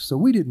leave. So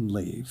we didn't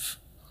leave.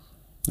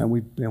 And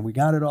we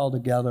got it all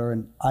together,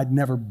 and I'd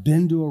never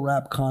been to a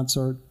rap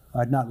concert.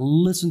 I'd not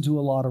listened to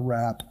a lot of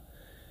rap,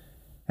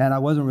 and I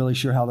wasn't really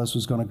sure how this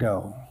was going to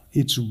go.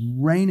 It's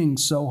raining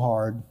so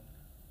hard,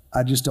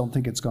 I just don't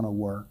think it's going to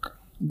work.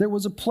 There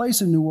was a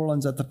place in New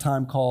Orleans at the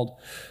time called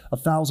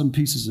 1,000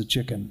 Pieces of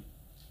Chicken,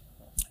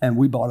 and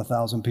we bought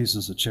 1,000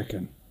 pieces of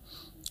chicken.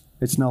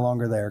 It's no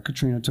longer there.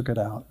 Katrina took it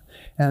out.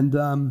 And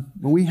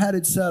when we had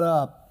it set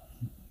up,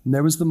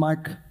 there was the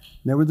mic,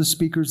 there were the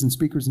speakers and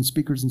speakers and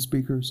speakers and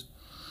speakers.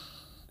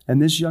 And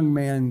this young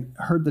man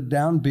heard the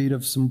downbeat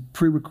of some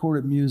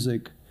pre-recorded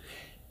music,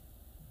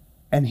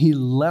 and he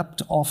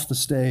leapt off the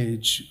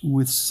stage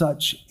with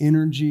such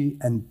energy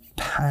and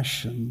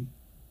passion.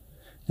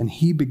 And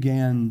he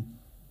began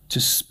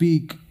to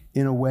speak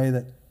in a way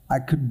that I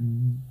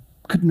couldn't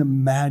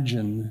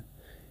imagine.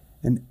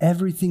 And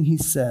everything he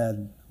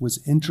said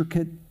was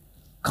intricate,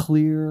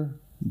 clear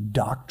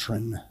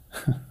doctrine.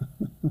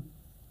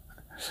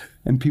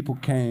 And people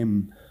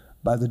came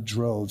by the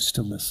droves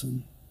to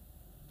listen.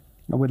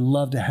 I would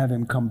love to have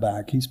him come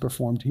back. He's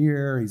performed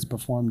here. He's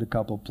performed a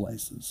couple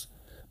places.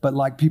 But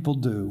like people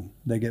do,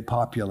 they get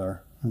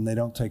popular and they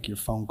don't take your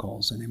phone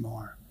calls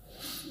anymore.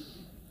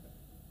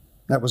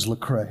 That was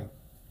Lecrae,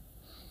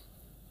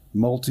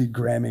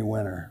 multi-Grammy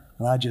winner.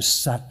 And I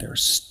just sat there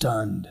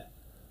stunned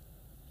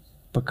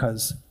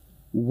because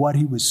what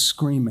he was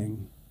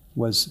screaming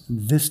was,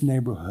 this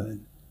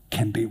neighborhood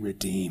can be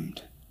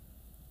redeemed.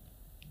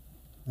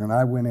 And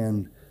I went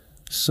in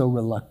so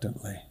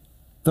reluctantly.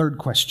 Third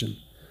question.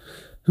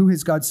 Who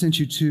has God sent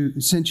you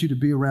to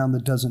be around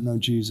that doesn't know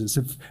Jesus?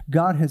 If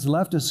God has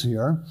left us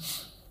here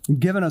and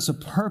given us a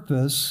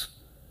purpose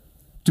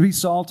to be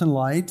salt and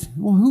light,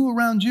 well, who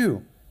around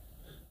you?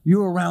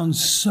 You're around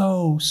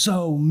so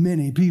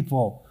many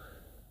people.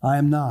 I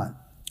am not.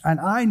 And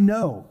I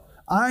know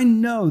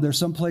there's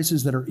some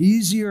places that are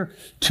easier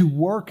to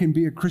work and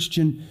be a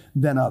Christian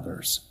than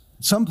others.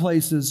 Some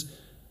places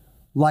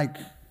like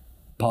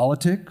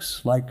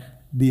politics, like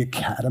the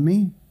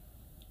academy,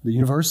 the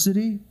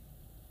university,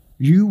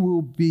 you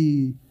will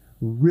be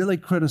really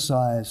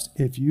criticized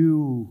if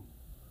you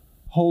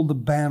hold the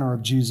banner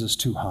of Jesus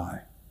too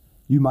high.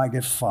 You might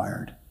get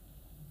fired.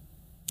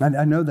 And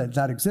I know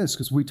that exists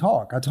because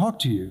I talk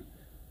to you.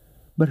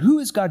 But who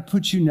has God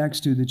put you next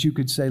to that you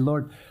could say,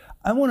 Lord,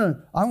 I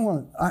want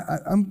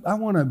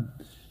to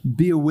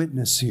be a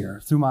witness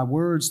here through my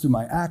words, through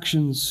my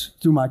actions,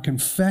 through my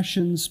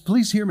confessions.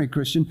 Please hear me,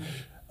 Christian.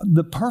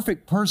 The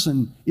perfect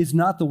person is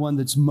not the one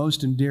that's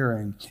most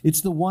endearing. It's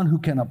the one who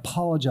can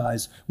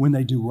apologize when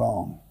they do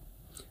wrong.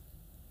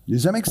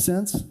 Does that make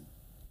sense?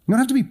 You don't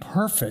have to be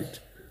perfect.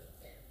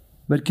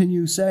 But can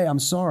you say, I'm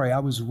sorry, I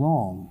was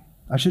wrong.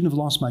 I shouldn't have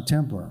lost my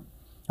temper.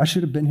 I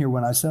should have been here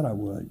when I said I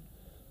would.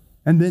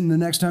 And then the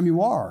next time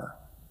you are.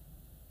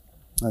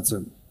 That's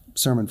a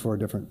sermon for a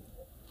different.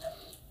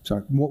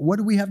 Sorry. What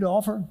do we have to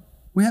offer?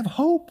 We have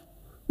hope.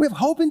 We have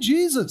hope in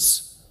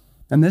Jesus.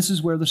 And this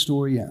is where the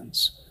story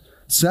ends.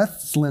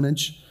 Seth's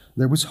lineage,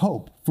 there was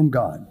hope from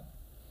God.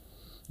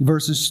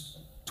 Verses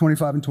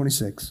 25 and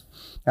 26.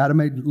 Adam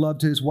made love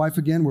to his wife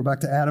again. We're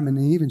back to Adam and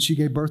Eve, and she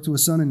gave birth to a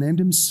son and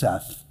named him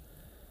Seth.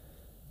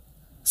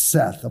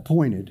 Seth,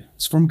 appointed.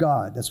 It's from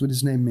God. That's what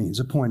his name means,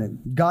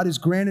 appointed. God has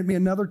granted me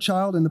another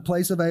child in the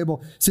place of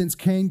Abel since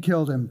Cain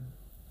killed him.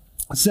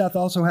 Seth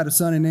also had a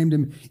son and named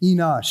him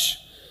Enosh.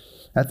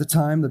 At the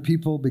time, the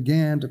people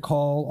began to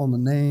call on the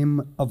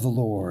name of the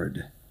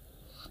Lord.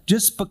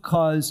 Just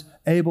because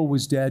Abel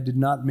was dead did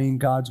not mean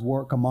God's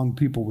work among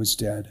people was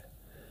dead.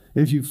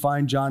 If you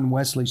find John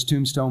Wesley's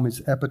tombstone,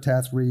 his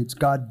epitaph reads,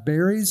 God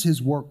buries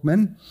his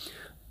workmen,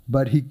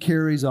 but he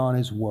carries on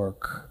his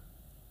work.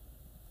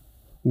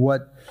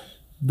 What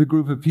the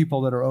group of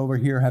people that are over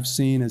here have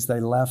seen as they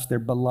left their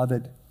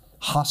beloved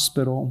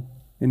hospital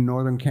in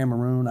northern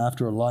Cameroon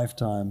after a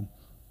lifetime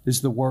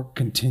is the work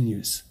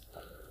continues.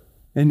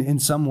 And in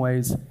some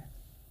ways,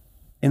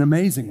 in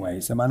amazing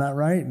ways, am I not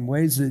right? In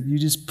ways that you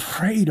just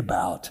prayed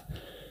about.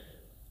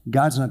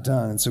 God's not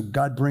done. And so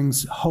God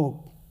brings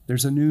hope.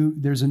 There's a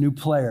new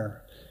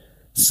player,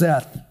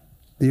 Seth,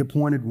 the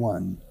appointed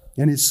one,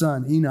 and his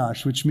son,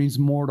 Enosh, which means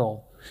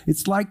mortal.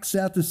 It's like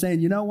Seth is saying,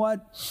 you know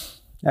what?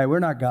 Hey, we're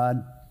not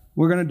God.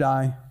 We're going to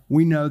die.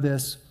 We know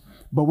this,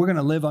 but we're going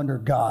to live under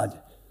God.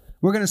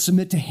 We're going to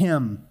submit to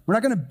him. We're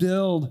not going to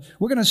build.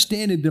 We're going to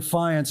stand in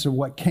defiance of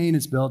what Cain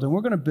has built, and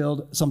we're going to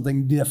build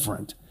something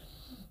different.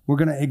 We're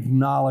going to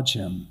acknowledge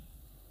him.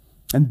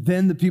 And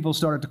then the people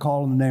started to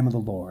call on the name of the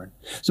Lord.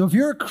 So if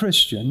you're a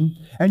Christian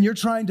and you're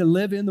trying to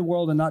live in the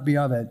world and not be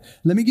of it,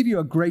 let me give you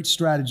a great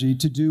strategy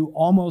to do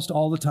almost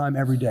all the time,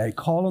 every day.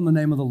 Call on the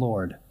name of the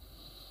Lord.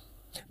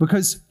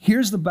 Because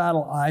here's the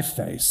battle I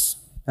face,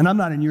 and I'm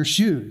not in your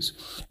shoes.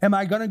 Am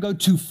I going to go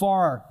too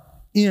far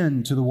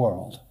into the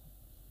world?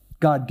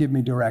 God, give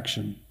me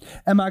direction.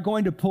 Am I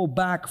going to pull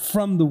back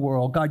from the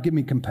world? God, give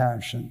me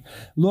compassion.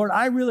 Lord,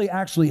 I really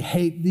actually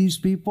hate these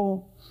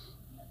people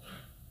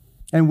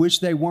and wish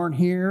they weren't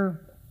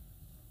here.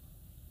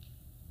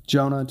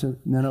 Jonah to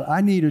Nineveh,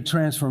 I need a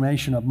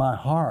transformation of my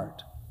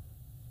heart.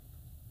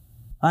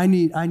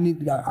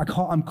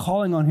 I'm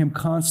calling on him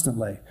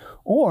constantly.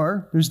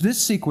 Or there's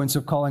this sequence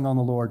of calling on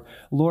the Lord.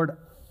 Lord,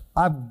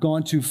 I've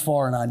gone too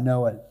far and I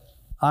know it.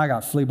 I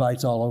got flea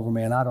bites all over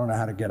me and I don't know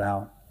how to get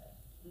out.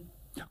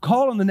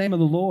 Call on the name of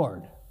the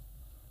Lord.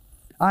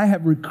 I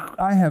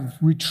have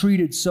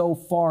retreated so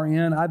far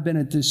in. I've been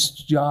at this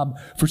job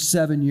for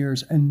 7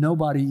 years and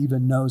nobody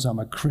even knows I'm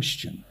a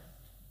Christian.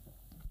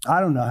 I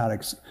don't know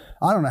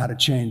how to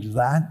change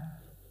that.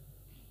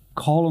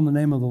 Call on the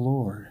name of the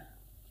Lord.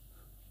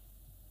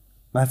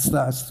 That's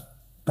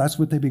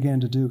what they began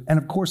to do. And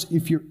of course,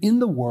 if you're in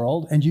the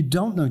world and you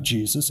don't know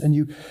Jesus and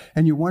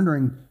you're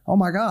wondering, oh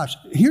my gosh,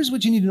 here's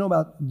what you need to know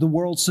about the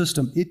world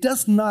system. It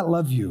does not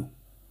love you.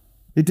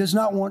 It does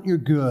not want your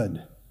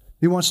good.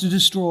 It wants to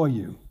destroy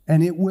you,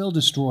 and it will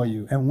destroy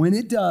you. And when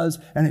it does,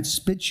 and it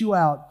spits you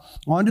out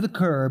onto the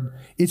curb,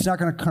 it's not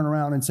going to turn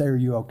around and say, are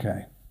you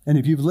okay? And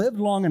if you've lived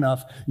long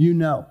enough, you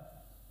know.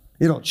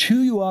 It'll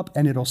chew you up,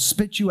 and it'll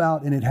spit you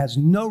out, and it has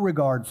no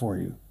regard for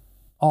you.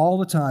 All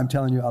the time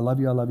telling you, I love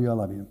you, I love you, I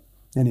love you.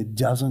 And it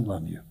doesn't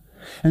love you.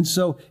 And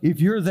so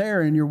if you're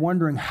there and you're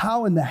wondering,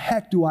 how in the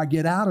heck do I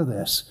get out of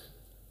this?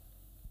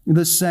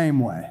 The same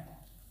way.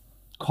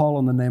 Call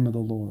on the name of the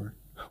Lord.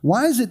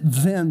 Why is it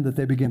then that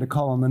they began to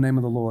call on the name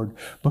of the Lord?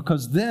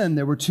 Because then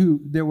there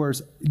were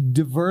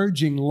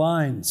diverging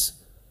lines.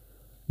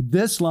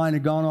 This line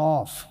had gone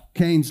off,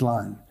 Cain's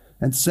line.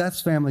 And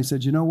Seth's family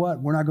said, you know what?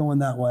 We're not going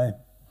that way.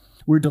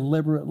 We're going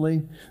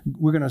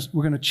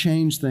to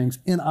change things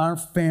in our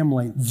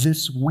family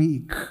this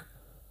week.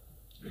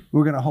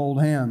 We're going to hold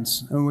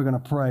hands and we're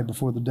going to pray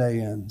before the day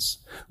ends.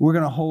 We're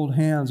going to hold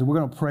hands and we're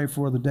going to pray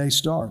before the day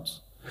starts.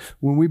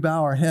 When we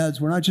bow our heads,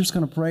 we're not just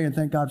going to pray and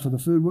thank God for the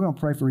food. We're going to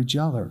pray for each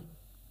other.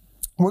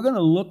 We're going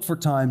to look for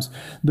times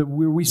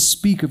where we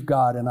speak of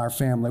God in our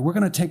family. We're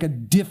going to take a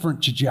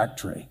different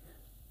trajectory.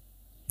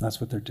 That's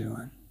what they're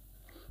doing.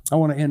 I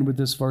want to end with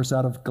this verse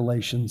out of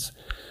Galatians.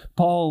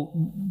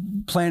 Paul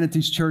planted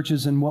these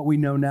churches in what we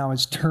know now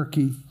as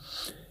Turkey,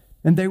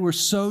 and they were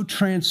so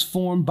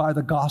transformed by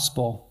the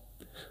gospel.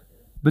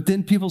 But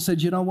then people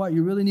said, you know what?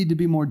 You really need to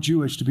be more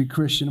Jewish to be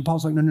Christian. And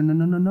Paul's like,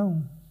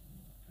 no.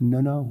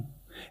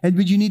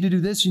 But you need to do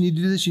this, you need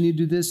to do this, you need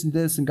to do this and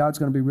this, and God's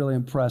going to be really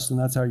impressed, and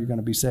that's how you're going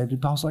to be saved.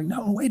 And Paul's like,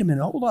 no, wait a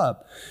minute, hold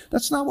up.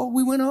 That's not what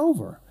we went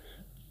over.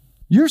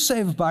 You're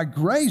saved by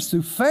grace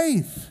through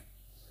faith.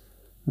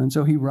 And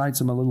so he writes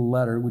them a little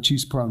letter, which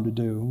he's prone to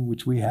do,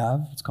 which we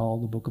have. It's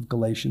called the book of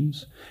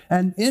Galatians.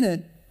 And in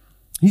it,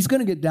 he's going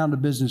to get down to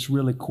business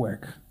really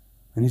quick,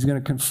 and he's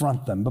going to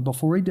confront them. But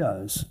before he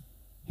does,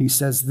 he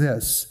says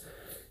this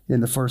in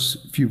the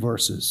first few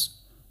verses.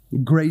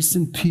 Grace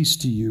and peace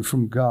to you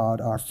from God,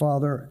 our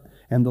Father,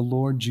 and the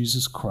Lord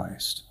Jesus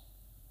Christ.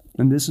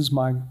 And this is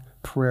my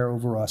prayer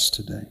over us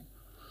today.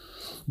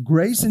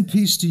 Grace and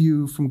peace to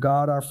you from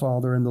God, our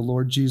Father, and the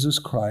Lord Jesus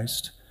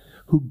Christ,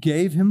 who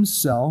gave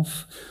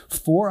himself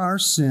for our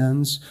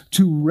sins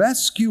to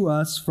rescue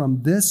us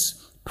from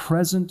this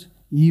present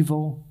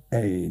evil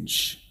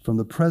age,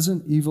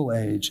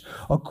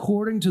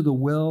 according to the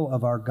will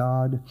of our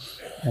God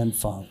and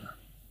Father.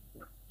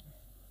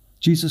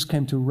 Jesus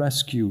came to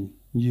rescue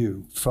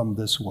you from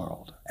this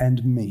world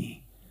and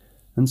me.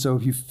 And so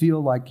if you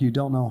feel like you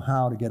don't know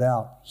how to get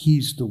out,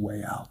 he's the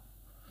way out.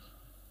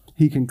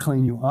 He can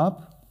clean you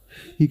up.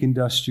 He can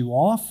dust you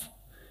off.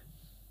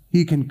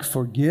 He can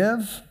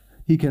forgive.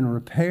 He can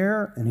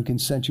repair, and he can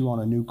set you on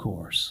a new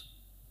course.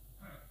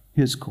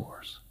 His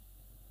course.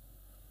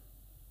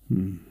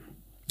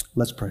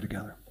 Let's pray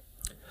together.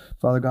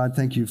 Father God,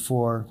 thank you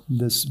for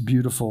this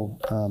beautiful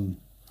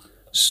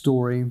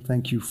story.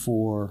 Thank you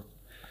for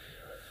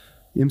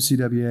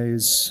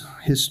MCWA's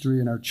history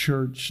and our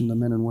church and the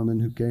men and women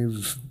who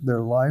gave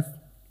their life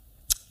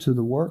to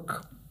the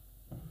work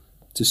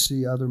to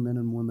see other men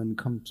and women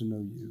come to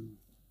know you.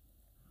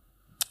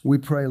 We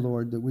pray,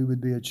 Lord, that we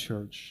would be a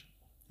church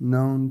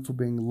known for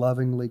being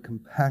lovingly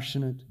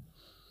compassionate,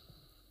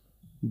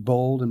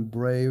 bold and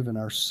brave in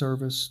our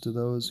service to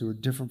those who are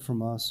different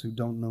from us, who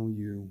don't know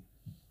you.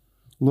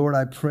 Lord,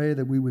 I pray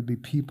that we would be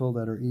people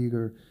that are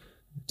eager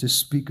to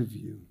speak of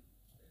you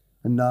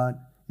and not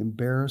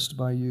embarrassed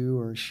by you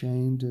or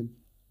ashamed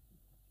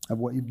of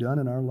what you've done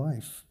in our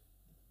life.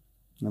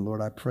 And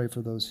Lord, I pray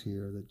for those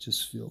here that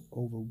just feel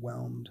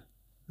overwhelmed,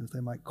 that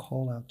they might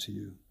call out to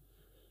you.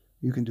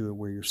 You can do it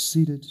where you're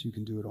seated. You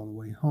can do it on the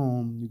way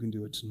home. You can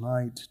do it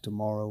tonight,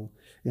 tomorrow,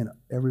 in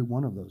every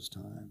one of those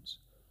times.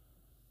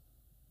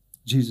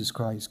 Jesus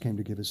Christ came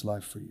to give his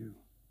life for you.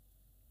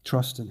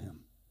 Trust in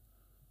him.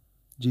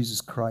 Jesus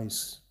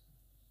Christ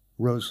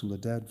rose from the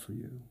dead for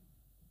you.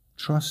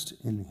 Trust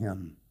in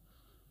him.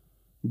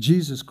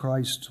 Jesus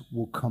Christ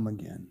will come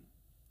again.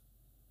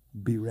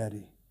 Be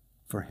ready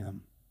for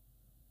him.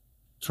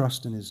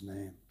 Trust in his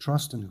name.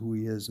 Trust in who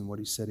he is and what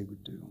he said he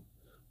would do.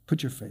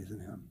 Put your faith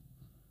in him.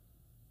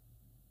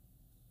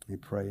 We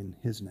pray in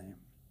his name.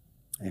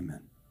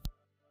 Amen.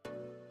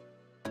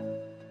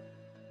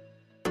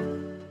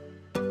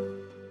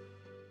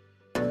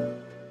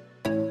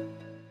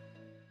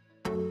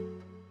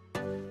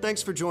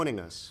 Thanks for joining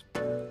us.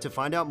 To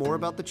find out more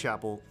about the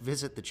chapel,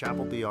 visit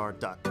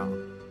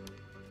thechapelbr.com.